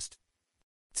very embarrassed.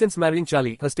 Since marrying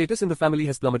Charlie, her status in the family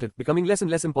has plummeted, becoming less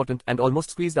and less important and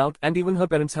almost squeezed out, and even her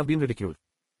parents have been ridiculed.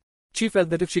 She felt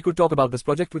that if she could talk about this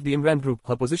project with the Imran Group,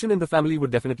 her position in the family would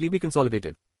definitely be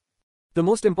consolidated. The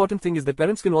most important thing is that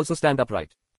parents can also stand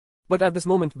upright. But at this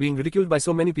moment, being ridiculed by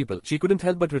so many people, she couldn't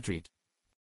help but retreat.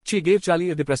 She gave Charlie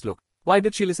a depressed look. Why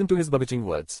did she listen to his bewitching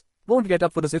words? Won't get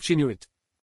up for this if she knew it.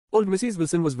 Old Mrs.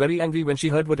 Wilson was very angry when she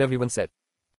heard what everyone said.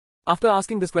 After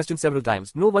asking this question several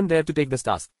times, no one dared to take this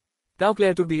task. Now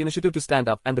Claire took the initiative to stand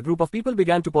up, and the group of people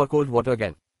began to pour cold water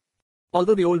again.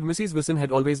 Although the old Mrs. Wilson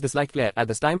had always disliked Claire, at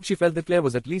this time she felt that Claire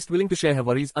was at least willing to share her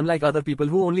worries, unlike other people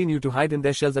who only knew to hide in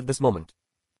their shells at this moment.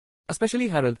 Especially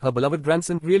Harold, her beloved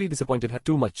grandson, really disappointed her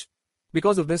too much.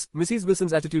 Because of this, Mrs.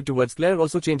 Wilson's attitude towards Claire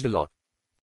also changed a lot.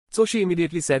 So she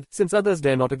immediately said, "Since others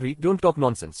dare not agree, don't talk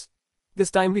nonsense.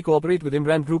 This time we cooperate with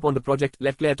Imran Group on the project,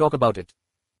 let Claire talk about it."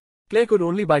 Claire could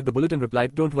only bite the bullet and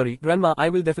replied, "Don't worry, Grandma, I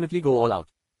will definitely go all out."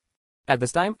 At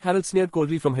this time, Harold sneered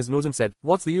coldly from his nose and said,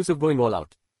 "What's the use of going all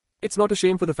out? It's not a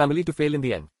shame for the family to fail in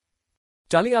the end."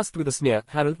 Charlie asked with a sneer,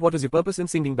 "Harold, what is your purpose in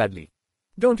singing badly?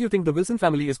 Don't you think the Wilson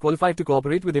family is qualified to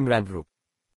cooperate with Imran Group?"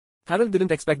 Harold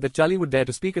didn't expect that Charlie would dare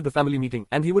to speak at the family meeting,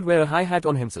 and he would wear a high hat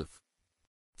on himself.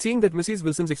 Seeing that Mrs.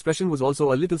 Wilson's expression was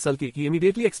also a little sulky, he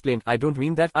immediately explained, "I don't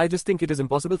mean that, I just think it is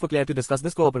impossible for Claire to discuss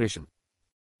this cooperation."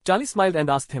 Charlie smiled and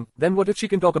asked him, "Then what if she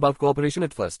can talk about cooperation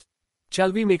at first?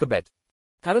 Shall we make a bet?"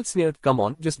 Harold sneered, "Come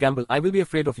on, just gamble, I will be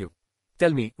afraid of you.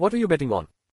 Tell me, what are you betting on?"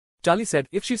 Charlie said,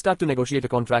 "If she start to negotiate a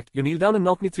contract, you kneel down and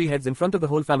knock me 3 heads in front of the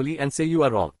whole family and say you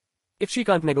are wrong. If she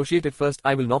can't negotiate it first,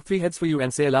 I will knock 3 heads for you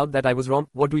and say aloud that I was wrong.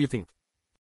 What do you think?"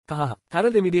 Haha.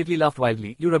 Harold immediately laughed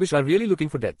wildly, "You rubbish are really looking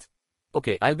for death.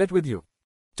 Okay, I'll bet with you."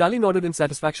 Charlie nodded in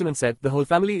satisfaction and said, "The whole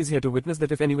family is here to witness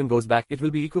that if anyone goes back, it will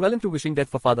be equivalent to wishing death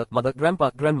for father, mother, grandpa,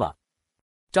 grandma."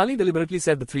 Charlie deliberately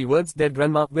said the 3 words, "dead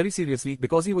grandma," very seriously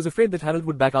because he was afraid that Harold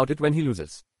would back out it when he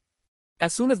loses.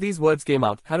 As soon as these words came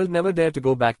out, Harold never dared to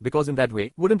go back because in that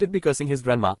way, wouldn't it be cursing his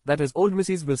grandma, that is old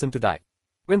Mrs. Wilson, to die.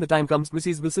 When the time comes,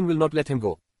 Mrs. Wilson will not let him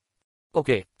go.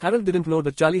 Okay, Harold didn't know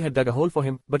that Charlie had dug a hole for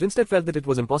him, but instead felt that it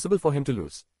was impossible for him to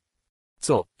lose.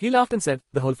 So, he laughed and said,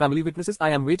 "The whole family witnesses, I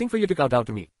am waiting for you to kowtow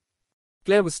to me."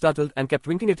 Claire was startled and kept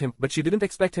winking at him, but she didn't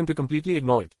expect him to completely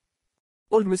ignore it.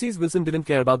 Old Mrs. Wilson didn't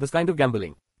care about this kind of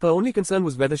gambling. Her only concern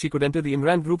was whether she could enter the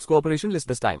Imran Group's cooperation list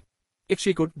this time. If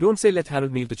she could, don't say let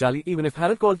Harold kneel to Charlie. Even if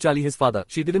Harold called Charlie his father,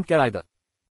 she didn't care either.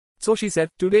 So she said,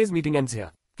 today's meeting ends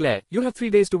here. Claire, you have 3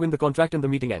 days to win the contract and the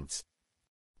meeting ends.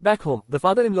 Back home, the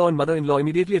father-in-law and mother-in-law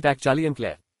immediately attacked Charlie and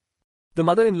Claire. The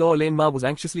mother-in-law Elaine Ma was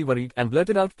anxiously worried and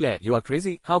blurted out, Claire, you are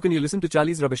crazy, how can you listen to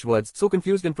Charlie's rubbish words, so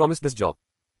confused and promised this job.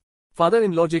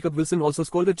 Father-in-law Jacob Wilson also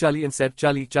scolded Charlie and said,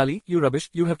 Charlie, you rubbish,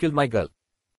 you have killed my girl.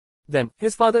 Then,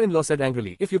 his father-in-law said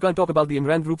angrily, if you can't talk about the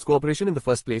Imran Group's cooperation in the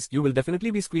first place, you will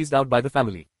definitely be squeezed out by the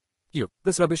family. You,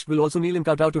 this rubbish, will also kneel and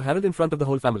kowtow to Harold in front of the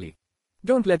whole family.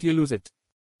 Don't let you lose it.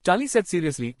 Charlie said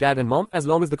seriously, Dad and Mom, as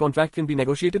long as the contract can be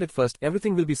negotiated at first,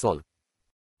 everything will be solved.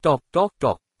 Talk,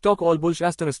 all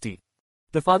bullshit.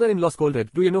 The father-in-law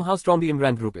scolded, do you know how strong the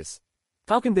Imran Group is?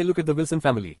 How can they look at the Wilson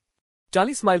family?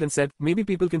 Charlie smiled and said, maybe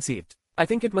people can see it. I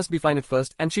think it must be fine at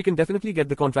first, and she can definitely get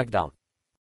the contract down.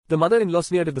 The mother-in-law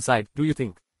sneered at the side, do you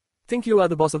think? Think you are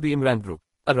the boss of the Imran Group?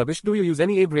 A rubbish, do you use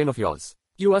any brain of yours?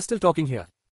 You are still talking here.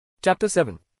 Chapter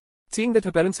 7. Seeing that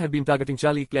her parents had been targeting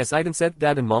Charlie, Claire sighed and said,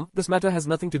 Dad and Mom, this matter has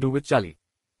nothing to do with Charlie.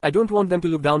 I don't want them to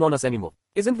look down on us anymore.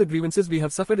 Isn't the grievances we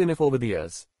have suffered enough over the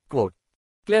years? Quote.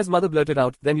 Claire's mother blurted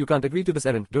out, then you can't agree to this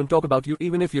errand, don't talk about you,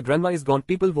 even if your grandma is gone,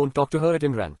 people won't talk to her at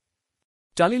Imran.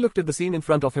 Charlie looked at the scene in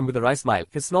front of him with a wry smile,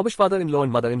 his snobbish father-in-law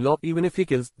and mother-in-law, even if he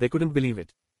kills, they couldn't believe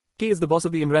it. He is the boss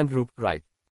of the Imran Group, right?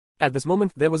 At this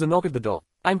moment, there was a knock at the door.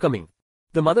 I'm coming.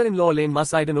 The mother-in-law Elaine Ma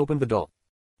sighed and opened the door.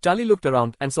 Charlie looked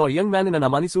around and saw a young man in an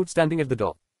Armani suit standing at the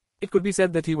door. It could be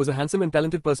said that he was a handsome and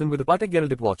talented person with a Patek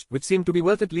Geraldine watch, which seemed to be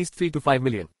worth at least 3 to 5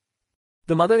 million.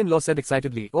 The mother-in-law said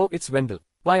excitedly, oh, it's Wendell.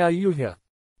 Why are you here?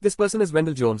 This person is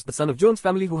Wendell Jones, the son of Jones'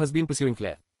 family who has been pursuing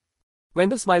Claire.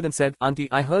 Wendell smiled and said,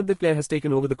 Auntie, I heard that Claire has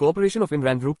taken over the corporation of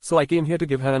Imran Group, so I came here to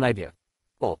give her an idea.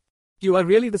 Oh. You are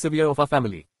really the savior of our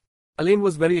family. Elaine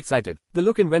was very excited. The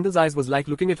look in Wendell's eyes was like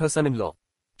looking at her son-in-law.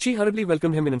 She hurriedly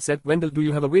welcomed him in and said, Wendell, do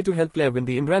you have a way to help Claire win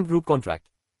the Imran Group contract?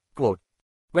 Quote.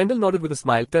 Wendell nodded with a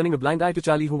smile, turning a blind eye to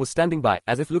Charlie who was standing by,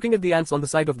 as if looking at the ants on the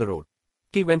side of the road.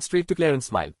 He went straight to Claire and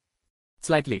smiled.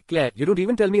 Slightly, Claire, you don't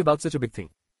even tell me about such a big thing.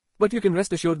 But you can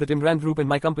rest assured that Imran Group and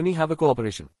my company have a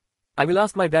cooperation. I will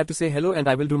ask my dad to say hello and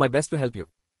I will do my best to help you.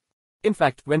 In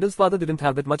fact, Wendell's father didn't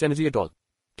have that much energy at all.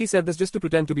 He said this just to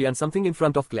pretend to be on something in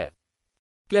front of Claire.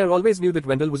 Claire always knew that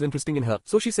Wendell was interested in her,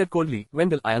 so she said coldly,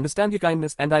 Wendell, I understand your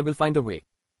kindness and I will find a way.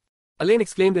 Elaine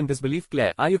exclaimed in disbelief,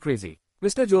 Claire, are you crazy?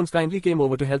 Mr. Jones kindly came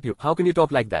over to help you, how can you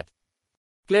talk like that?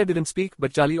 Claire didn't speak,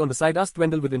 but Charlie on the side asked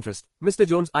Wendell with interest, Mr.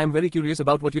 Jones, I am very curious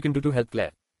about what you can do to help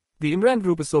Claire. The Imran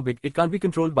Group is so big, it can't be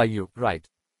controlled by you, right?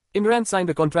 Imran signed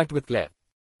a contract with Claire.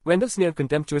 Wendell sneered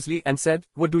contemptuously and said,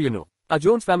 what do you know? Our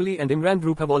Jones family and Imran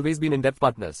Group have always been in-depth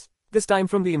partners. This time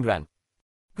from the Imran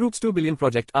Group's $2 billion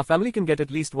project, our family can get at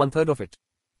least 1/3 of it.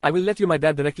 I will let you my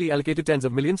dad directly allocated tens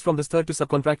of millions from this third to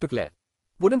subcontract to Claire.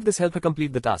 Wouldn't this help her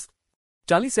complete the task?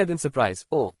 Charlie said in surprise,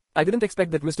 oh, I didn't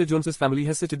expect that Mr. Jones's family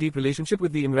has such a deep relationship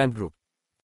with the Imran Group.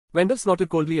 Wendell snorted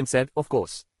coldly and said, of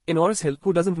course. In Oris Hill,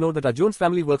 who doesn't know that our Jones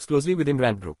family works closely with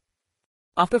Imran Group?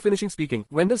 After finishing speaking,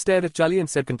 Wendell stared at Charlie and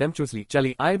said contemptuously,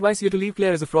 Charlie, I advise you to leave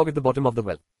Claire as a frog at the bottom of the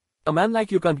well. A man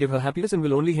like you can't give her happiness and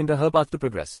will only hinder her path to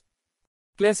progress.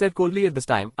 Claire said coldly at this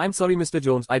time, I'm sorry Mr.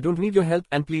 Jones, I don't need your help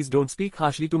and please don't speak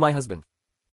harshly to my husband.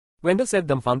 Wendell said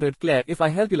dumbfounded, Claire, if I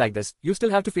help you like this, you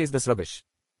still have to face this rubbish.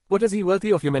 What is he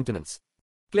worthy of your maintenance?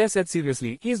 Claire said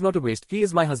seriously, he is not a waste, he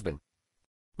is my husband.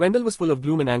 Wendell was full of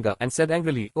gloom and anger and said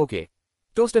angrily, okay.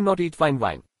 Toast and not eat fine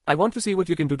wine. I want to see what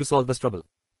you can do to solve this trouble.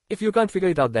 If you can't figure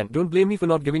it out then don't blame me for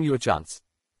not giving you a chance.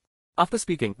 After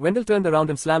speaking, Wendell turned around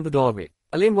and slammed the door away.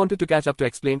 Elaine wanted to catch up to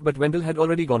explain but Wendell had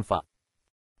already gone far.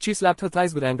 She slapped her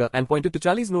thighs with anger and pointed to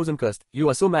Charlie's nose and cursed, you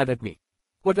are so mad at me.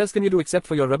 What else can you do except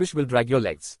for your rubbish will drag your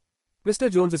legs?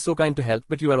 Mr. Jones is so kind to help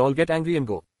but you are all get angry and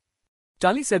go.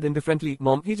 Charlie said indifferently,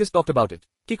 Mom, he just talked about it.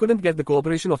 He couldn't get the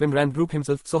cooperation of Imran Group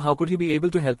himself, so how could he be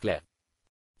able to help Claire?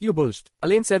 You bullshit.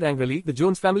 Elaine said angrily, the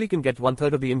Jones family can get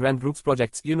 1/3 of the Imran Group's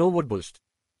projects, you know what bullshit.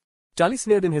 Charlie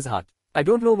sneered in his heart. I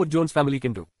don't know what Jones family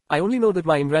can do. I only know that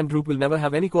my Imran Group will never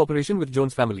have any cooperation with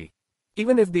Jones family.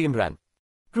 Even if the Imran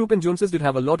Group and Joneses did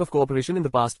have a lot of cooperation in the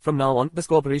past, from now on, these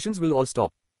cooperations will all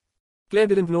stop. Claire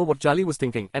didn't know what Charlie was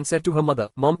thinking and said to her mother,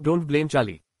 Mom, don't blame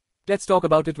Charlie. Let's talk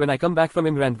about it when I come back from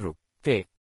Imran Group. Hey.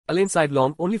 Elaine sighed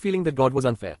long, only feeling that God was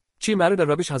unfair. She married a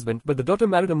rubbish husband, but the daughter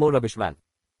married a more rubbish man.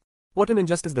 What an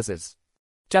injustice this is.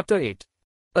 Chapter 8.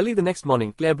 Early the next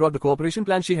morning, Claire brought the cooperation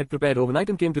plan she had prepared overnight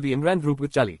and came to the Imran Group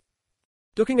with Charlie.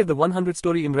 Looking at the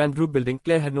 100-story Imran Group building,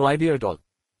 Claire had no idea at all.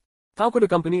 How could a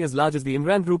company as large as the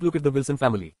Imran Group look at the Wilson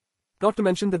family? Not to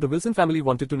mention that the Wilson family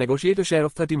wanted to negotiate a share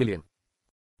of 30 million.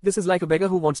 This is like a beggar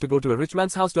who wants to go to a rich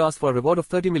man's house to ask for a reward of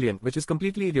 30 million, which is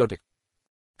completely idiotic.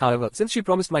 However, since she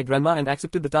promised my grandma and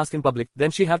accepted the task in public,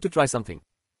 then she had to try something.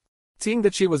 Seeing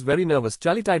that she was very nervous,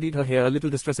 Charlie tidied her hair a little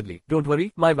distressedly. Don't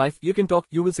worry, my wife, you can talk,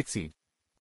 you will succeed.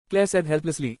 Claire said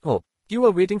helplessly, oh, you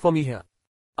were waiting for me here.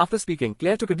 After speaking,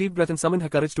 Claire took a deep breath and summoned her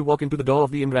courage to walk into the door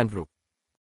of the Imran group.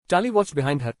 Charlie watched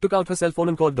behind her, took out her cell phone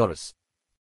and called Doris.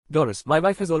 Doris, my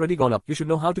wife has already gone up, you should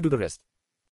know how to do the rest.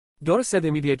 Doris said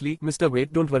immediately, Mr.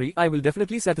 Wade, don't worry, I will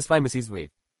definitely satisfy Mrs.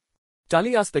 Wade.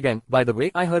 Charlie asked again, by the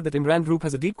way, I heard that Imran Group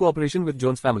has a deep cooperation with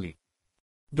Jones family.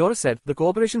 Doris said, the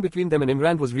cooperation between them and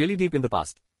Imran was really deep in the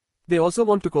past. They also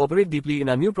want to cooperate deeply in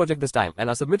our new project this time and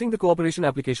are submitting the cooperation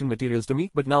application materials to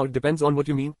me, but now it depends on what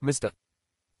you mean, Mr.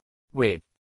 Wade.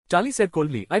 Charlie said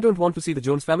coldly, I don't want to see the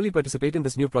Jones family participate in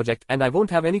this new project and I won't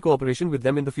have any cooperation with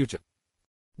them in the future.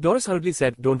 Doris hurriedly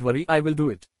said, don't worry, I will do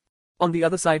it. On the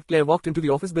other side, Claire walked into the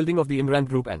office building of the Imran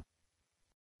Group and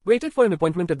waited for an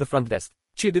appointment at the front desk.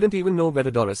 She didn't even know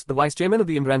whether Doris, the vice chairman of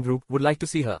the Imran Group, would like to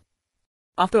see her.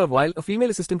 After a while, a female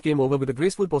assistant came over with a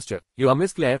graceful posture. You are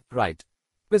Miss Claire, right?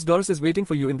 Miss Doris is waiting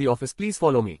for you in the office, please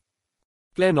follow me.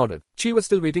 Claire nodded. She was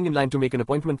still waiting in line to make an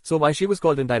appointment, so why she was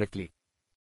called in directly?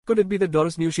 Could it be that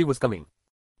Doris knew she was coming?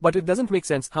 But it doesn't make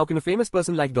sense, how can a famous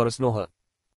person like Doris know her?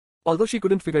 Although she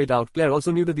couldn't figure it out, Claire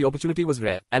also knew that the opportunity was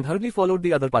rare, and hurriedly followed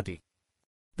the other party.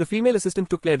 The female assistant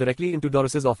took Claire directly into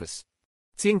Doris's office.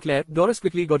 Seeing Claire, Doris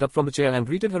quickly got up from the chair and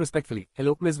greeted her respectfully.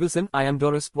 Hello, Ms. Wilson, I am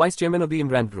Doris, vice chairman of the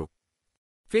Imran Group.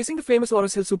 Facing the famous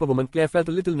Oris Hill superwoman, Claire felt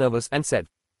a little nervous and said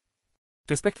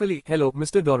respectfully, hello,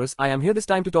 Mr. Doris, I am here this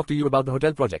time to talk to you about the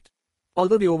hotel project.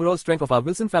 Although the overall strength of our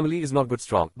Wilson family is not good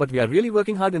strong, but we are really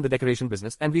working hard in the decoration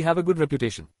business and we have a good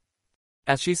reputation.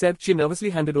 As she said, she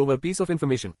nervously handed over a piece of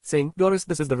information, saying, Doris,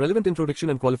 this is the relevant introduction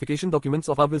and qualification documents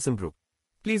of our Wilson Group.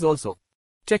 Please also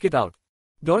check it out.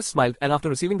 Doris smiled, and after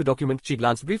receiving the document, she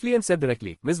glanced briefly and said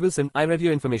directly, Ms. Wilson, I read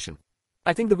your information.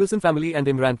 I think the Wilson family and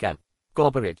Imran can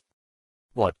cooperate.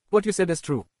 What you said is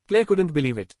true. Claire couldn't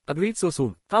believe it. Agreed so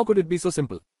soon. How could it be so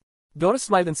simple? Doris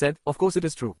smiled and said, of course it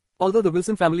is true. Although the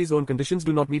Wilson family's own conditions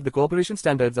do not meet the cooperation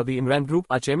standards of the Imran Group,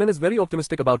 our chairman is very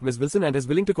optimistic about Ms. Wilson and is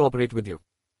willing to cooperate with you.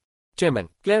 Chairman,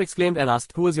 Claire exclaimed and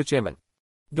asked, who is your chairman?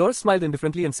 Doris smiled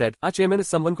indifferently and said, our chairman is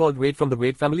someone called Wade from the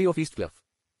Wade family of East Cliff.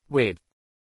 Wade.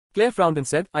 Claire frowned and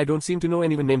said, I don't seem to know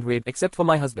anyone named Wade except for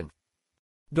my husband.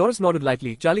 Doris nodded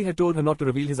lightly. Charlie had told her not to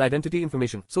reveal his identity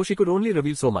information, so she could only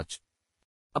reveal so much.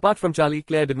 Apart from Charlie,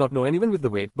 Claire did not know anyone with the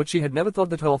Wade, but she had never thought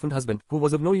that her orphaned husband, who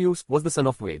was of no use, was the son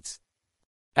of Wades.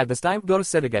 At this time, Doris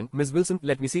said again, Ms. Wilson,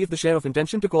 let me see if the share of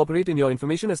intention to cooperate in your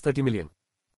information is 30 million.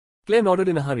 Claire nodded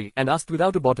in a hurry and asked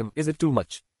without a bottom, is it too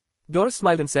much? Doris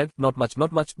smiled and said, not much,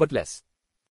 but less.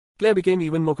 Claire became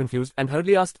even more confused and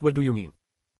hurriedly asked, what do you mean?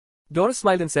 Doris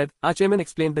smiled and said, our chairman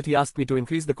explained that he asked me to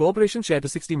increase the cooperation share to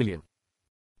 60 million.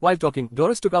 While talking,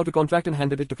 Doris took out a contract and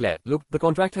handed it to Claire. Look, the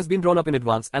contract has been drawn up in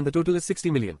advance and the total is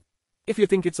 60 million. If you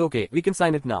think it's okay, we can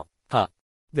sign it now.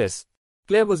 This.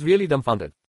 Claire was really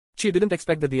dumbfounded. She didn't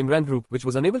expect that the Imran Group, which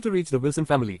was unable to reach the Wilson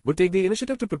family, would take the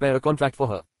initiative to prepare a contract for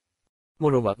her.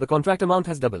 Moreover, the contract amount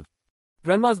has doubled.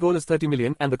 Grandma's goal is 30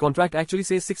 million and the contract actually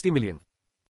says 60 million.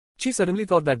 She suddenly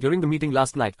thought that during the meeting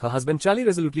last night, her husband Charlie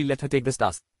resolutely let her take this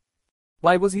task.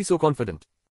 Why was he so confident?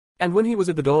 And when he was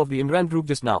at the door of the Imran Group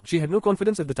just now, she had no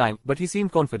confidence at the time, but he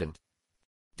seemed confident.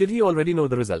 Did he already know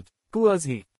the result? Who was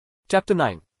he? Chapter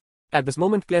 9. At this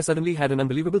moment, Claire suddenly had an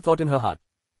unbelievable thought in her heart.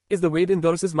 Is the Wade in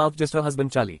Doris's mouth just her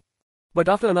husband Charlie? But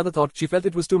after another thought, she felt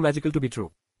it was too magical to be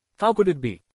true. How could it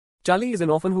be? Charlie is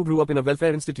an orphan who grew up in a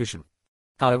welfare institution.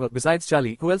 However, besides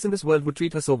Charlie, who else in this world would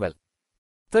treat her so well?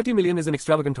 30 million is an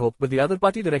extravagant hope, but the other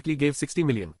party directly gave 60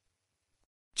 million.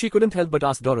 She couldn't help but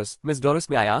ask Doris, Miss Doris,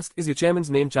 may I ask, is your chairman's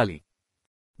name Charlie?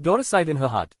 Doris sighed in her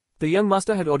heart. The young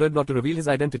master had ordered not to reveal his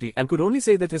identity and could only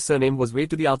say that his surname was Wade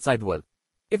to the outside world.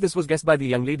 If this was guessed by the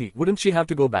young lady, wouldn't she have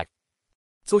to go back?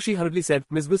 So she hurriedly said,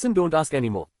 Miss Wilson, don't ask any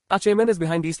more. Our chairman is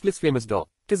behind East Cliff's famous door.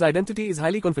 His identity is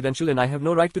highly confidential and I have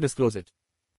no right to disclose it.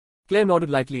 Claire nodded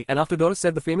lightly, and after Doris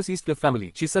said the famous East Cliff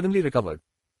family, she suddenly recovered.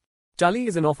 Charlie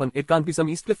is an orphan, it can't be some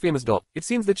East Cliff famous dog. It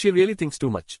seems that she really thinks too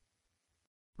much.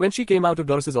 When she came out of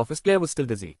Doris's office, Claire was still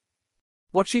dizzy.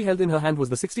 What she held in her hand was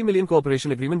the 60 million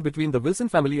cooperation agreement between the Wilson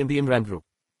family and the Imran Group.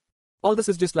 All this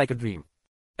is just like a dream.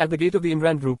 At the gate of the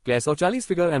Imran Group, Claire saw Charlie's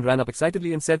figure and ran up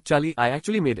excitedly and said, Charlie, I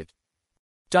actually made it.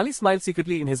 Charlie smiled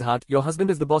secretly in his heart, your husband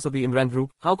is the boss of the Imran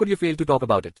Group, how could you fail to talk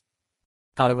about it?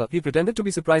 However, he pretended to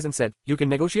be surprised and said, you can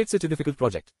negotiate such a difficult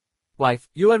project. Wife,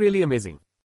 you are really amazing.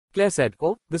 Claire said,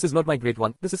 oh, this is not my great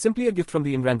one, this is simply a gift from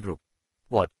the Imran Group.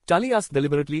 What? Charlie asked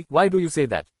deliberately, why do you say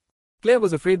that? Claire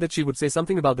was afraid that she would say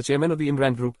something about the chairman of the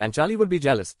Imran group and Charlie would be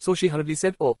jealous, so she hurriedly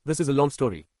said, "Oh, this is a long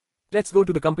story. Let's go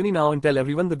to the company now and tell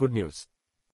everyone the good news."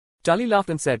 Charlie laughed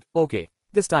and said, "Okay.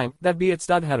 This time, that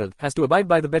be-it-starred Harold has to abide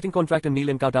by the betting contract and kneel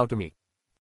and kowtow to me."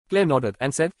 Claire nodded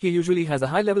and said, "He usually has a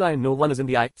high-level eye and no one is in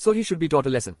the eye, so he should be taught a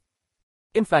lesson."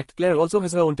 In fact, Claire also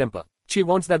has her own temper. She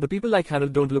wants that the people like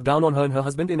Harold don't look down on her and her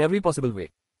husband in every possible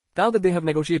way. Now that they have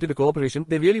negotiated a cooperation,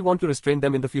 they really want to restrain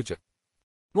them in the future.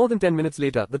 More than 10 minutes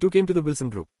later, the two came to the Wilson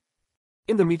group.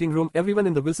 In the meeting room, everyone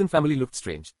in the Wilson family looked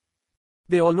strange.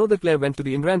 They all know that Claire went to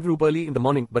the Imran group early in the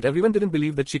morning, but everyone didn't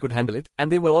believe that she could handle it,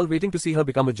 and they were all waiting to see her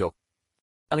become a joke.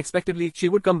 Unexpectedly, she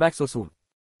would come back so soon.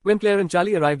 When Claire and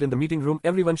Charlie arrived in the meeting room,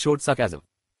 everyone showed sarcasm.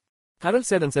 Harold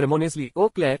said unceremoniously, "Oh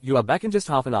Claire, you are back in just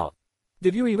half an hour.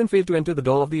 Did you even fail to enter the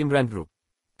door of the Imran group?"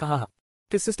 Haha.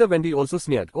 His sister Wendy also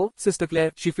sneered, "Oh, Sister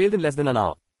Claire, she failed in less than an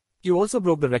hour. You also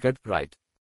broke the record, right?"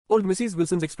 Old Mrs.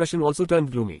 Wilson's expression also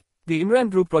turned gloomy. The Imran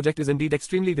group project is indeed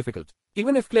extremely difficult.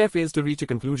 Even if Claire fails to reach a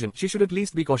conclusion, she should at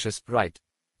least be cautious, right?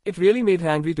 It really made her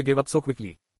angry to give up so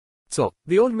quickly. So,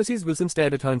 the old Mrs. Wilson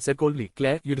stared at her and said coldly,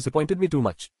 "Claire, you disappointed me too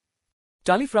much."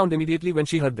 Charlie frowned immediately when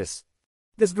she heard this.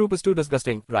 "This group is too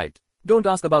disgusting, right? Don't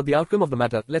ask about the outcome of the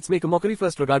matter, let's make a mockery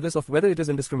first regardless of whether it is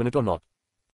indiscriminate or not.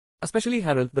 Especially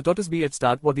Harold, the tortoise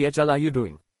be-it-starred, what the hell are you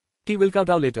doing? He will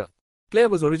kowtow later." Claire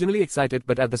was originally excited,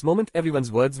 but at this moment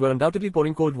everyone's words were undoubtedly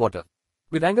pouring cold water.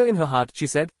 With anger in her heart, she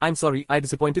said, "I'm sorry, I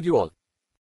disappointed you all.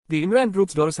 The Imran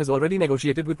group's Doris has already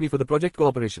negotiated with me for the project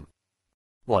cooperation."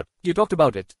 "What? You talked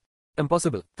about it?"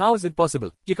 "Impossible. How is it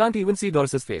possible? You can't even see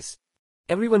Doris's face."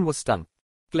 Everyone was stunned.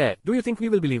 "Claire, do you think we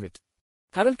will believe it?"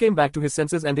 Harold came back to his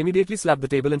senses and immediately slapped the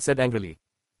table and said angrily,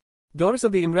 "Doris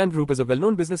of the Imran group is a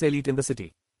well-known business elite in the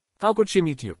city. How could she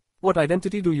meet you? What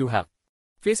identity do you have?"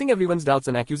 Facing everyone's doubts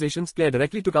and accusations, Claire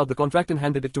directly took out the contract and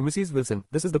handed it to Mrs. Wilson.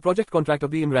 "This is the project contract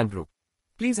of the Imran group.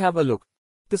 Please have a look.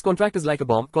 This contract is like a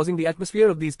bomb, causing the atmosphere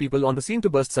of these people on the scene to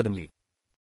burst suddenly."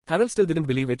 Harold still didn't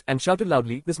believe it and shouted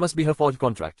loudly, "This must be her forged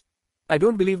contract. I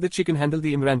don't believe that she can handle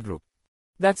the Imran group."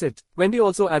 That's it. Wendy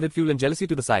also added fuel and jealousy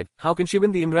to the side. How can she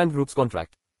win the Imran group's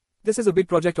contract? This is a big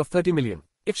project of 30 million.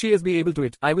 If she is be able to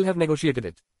it, I will have negotiated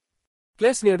it.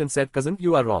 Claire sneered and said, "Cousin,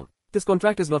 you are wrong. This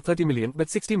contract is not 30 million but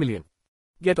 60 million.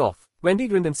 Get off." Wendy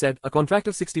grinned and said, "A contract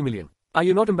of 60 million. Are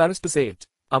you not embarrassed to say it?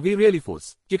 Are we really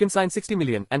fools? You can sign 60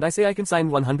 million and I say I can sign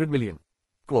 100 million.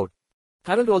 Quote.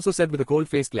 Harold also said with a cold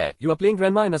face, "Claire, you are playing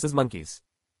grandma and us as monkeys."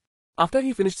 After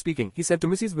he finished speaking, he said to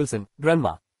Mrs. Wilson,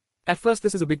 "Grandma. At first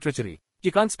this is a big treachery.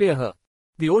 You can't spare her."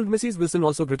 The old Mrs. Wilson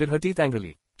also gritted her teeth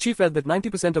angrily. She felt that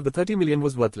 90% of the 30 million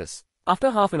was worthless.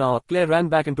 After half an hour, Claire ran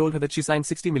back and told her that she signed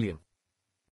 60 million.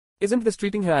 Isn't this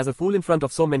treating her as a fool in front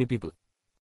of so many people?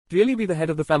 Really be the head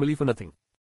of the family for nothing?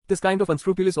 This kind of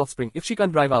unscrupulous offspring, if she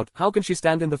can't drive out, how can she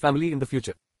stand in the family in the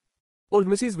future? Old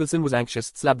Mrs. Wilson was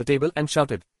anxious, slapped the table and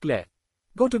shouted, "Claire,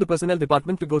 go to the personnel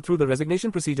department to go through the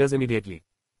resignation procedures immediately."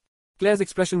 Claire's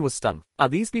expression was stunned. Are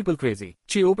these people crazy?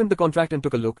 She opened the contract and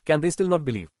took a look. Can they still not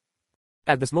believe?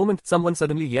 At this moment, someone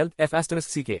suddenly yelled,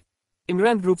 F***CK.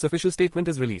 Imran Group's official statement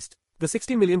is released. The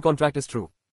 60 million contract is true.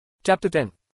 Chapter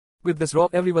 10. With this raw,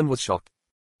 everyone was shocked.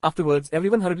 Afterwards,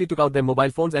 everyone hurriedly took out their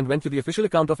mobile phones and went to the official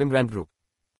account of Imran Group.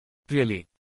 Really?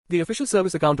 The official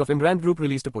service account of Imran Group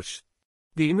released a push.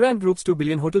 The Imran Group's 2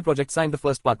 billion hotel project signed the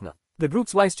first partner. The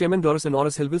group's vice chairman Doris and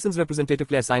Oris Hill Wilson's representative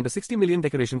Claire signed a 60 million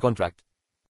decoration contract.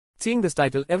 Seeing this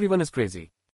title, everyone is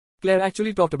crazy. Claire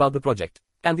actually talked about the project.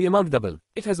 And the amount doubled.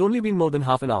 It has only been more than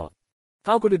half an hour.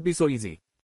 How could it be so easy?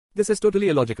 This is totally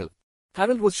illogical.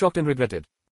 Harold was shocked and regretted.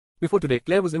 Before today,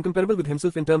 Claire was incomparable with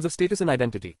himself in terms of status and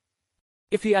identity.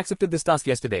 If he accepted this task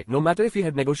yesterday, no matter if he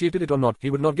had negotiated it or not,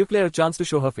 he would not give Claire a chance to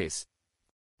show her face.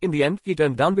 In the end, he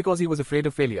turned down because he was afraid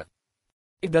of failure.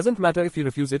 It doesn't matter if he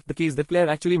refused it, the key is that Claire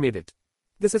actually made it.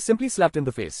 This is simply slapped in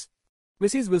the face.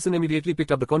 Mrs. Wilson immediately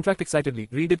picked up the contract excitedly,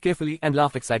 read it carefully and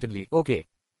laughed excitedly. Okay.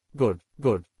 Good.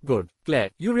 Claire,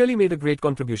 you really made a great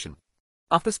contribution.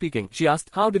 After speaking, she asked,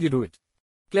 how did you do it?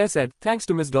 Claire said, thanks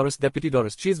to Miss Doris, Deputy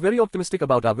Doris, she is very optimistic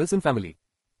about our Wilson family.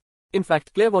 In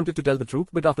fact, Claire wanted to tell the truth,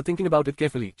 but after thinking about it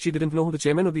carefully, she didn't know who the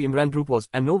chairman of the Imran Group was,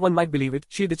 and no one might believe it,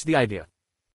 she ditched the idea.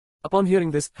 Upon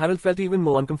hearing this, Harold felt even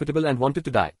more uncomfortable and wanted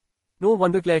to die. No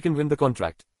wonder Claire can win the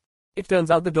contract. It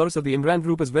turns out that Doris of the Imran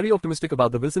Group is very optimistic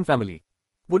about the Wilson family.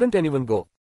 Wouldn't anyone go?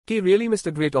 He really missed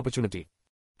a great opportunity.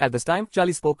 At this time,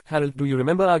 Charlie spoke. Harold, do you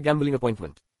remember our gambling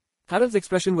appointment? Harold's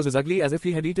expression was as ugly as if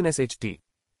he had eaten SHT.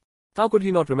 How could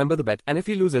he not remember the bet, and if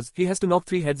he loses, he has to knock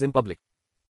 3 heads in public.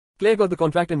 Claire got the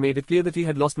contract and made it clear that he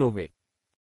had lost no way.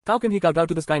 How can he kowtow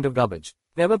to this kind of garbage?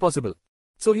 Never possible.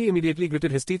 So he immediately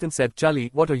gritted his teeth and said, Charlie,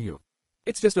 what are you?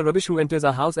 It's just a rubbish who enters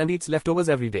our house and eats leftovers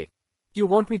every day. You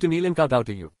want me to kneel and kowtow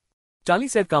to you? Charlie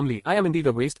said calmly, I am indeed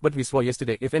a waste, but we swore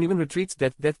yesterday if anyone retreats,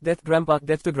 death, death, death, grandpa,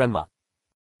 death to grandma.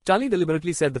 Charlie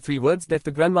deliberately said the 3 words, death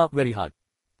to grandma, very hard.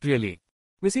 Really?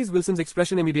 Mrs. Wilson's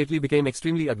expression immediately became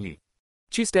extremely ugly.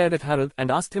 She stared at Harold and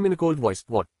asked him in a cold voice,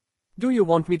 what? Do you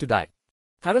want me to die?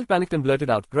 Harold panicked and blurted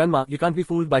out, Grandma, you can't be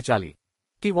fooled by Charlie.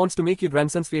 He wants to make your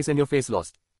grandson's face and your face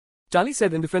lost. Charlie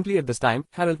said indifferently at this time,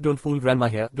 Harold, don't fool Grandma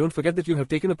here, don't forget that you have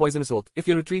taken a poisonous oath. If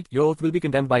you retreat, your oath will be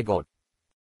condemned by God.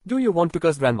 Do you want to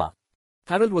curse Grandma?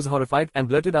 Harold was horrified and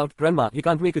blurted out, Grandma, you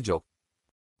can't make a joke.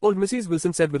 Old Mrs.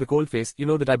 Wilson said with a cold face, you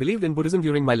know that I believed in Buddhism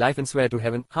during my life and swear to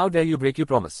heaven, how dare you break your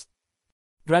promise?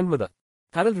 Grandmother.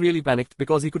 Harold really panicked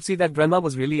because he could see that Grandma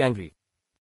was really angry.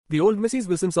 The old Mrs.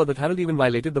 Wilson saw that Harold even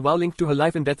violated the vow linked to her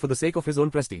life and death for the sake of his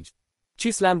own prestige.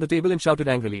 She slammed the table and shouted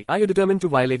angrily, are you determined to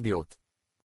violate the oath?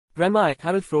 Grandma,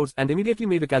 Harold froze and immediately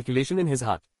made a calculation in his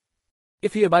heart.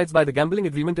 If he abides by the gambling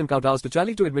agreement and kowtows to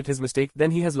Charlie to admit his mistake,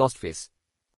 then he has lost face.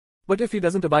 But if he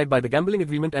doesn't abide by the gambling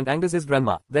agreement and angers his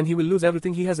grandma, then he will lose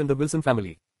everything he has in the Wilson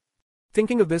family.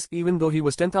 Thinking of this, even though he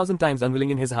was 10,000 times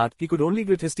unwilling in his heart, he could only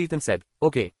grit his teeth and said,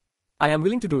 okay. I am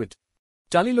willing to do it.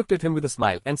 Charlie looked at him with a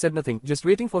smile and said nothing, just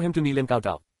waiting for him to kneel and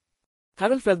kowtow.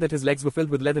 Harold felt that his legs were filled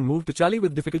with lead and moved to Charlie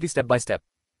with difficulty step by step.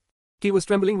 He was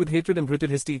trembling with hatred and gritted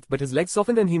his teeth, but his legs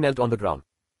softened and he knelt on the ground.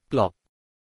 Plop.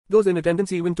 Those in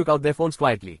attendance even took out their phones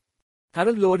quietly.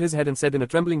 Harold lowered his head and said in a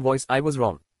trembling voice, I was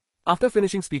wrong. After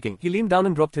finishing speaking, he leaned down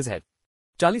and dropped his head.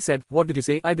 Charlie said, what did you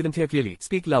say? I didn't hear clearly,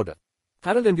 speak louder.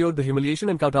 Harold endured the humiliation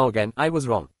and kowtow again, I was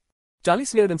wrong. Charlie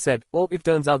sneered and said, oh, it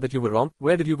turns out that you were wrong,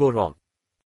 where did you go wrong?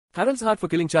 Harold's heart for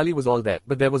killing Charlie was all there,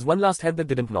 but there was one last head that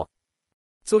didn't knock.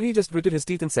 So he just gritted his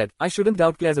teeth and said, I shouldn't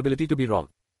doubt Claire's ability to be wrong.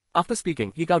 After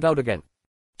speaking, he kowtowed again.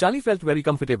 Charlie felt very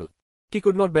comfortable. He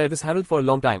could not bear this Harold for a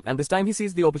long time and this time he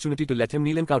seized the opportunity to let him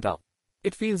kneel and kowtow.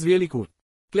 It feels really cool.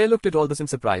 Claire looked at all this in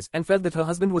surprise and felt that her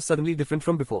husband was suddenly different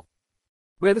from before.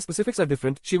 Where the specifics are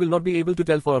different, she will not be able to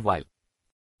tell for a while.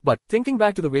 But, thinking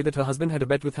back to the way that her husband had a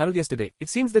bet with Harold yesterday, it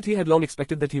seems that he had long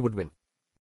expected that he would win.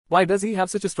 Why does he have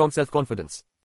such a strong self-confidence?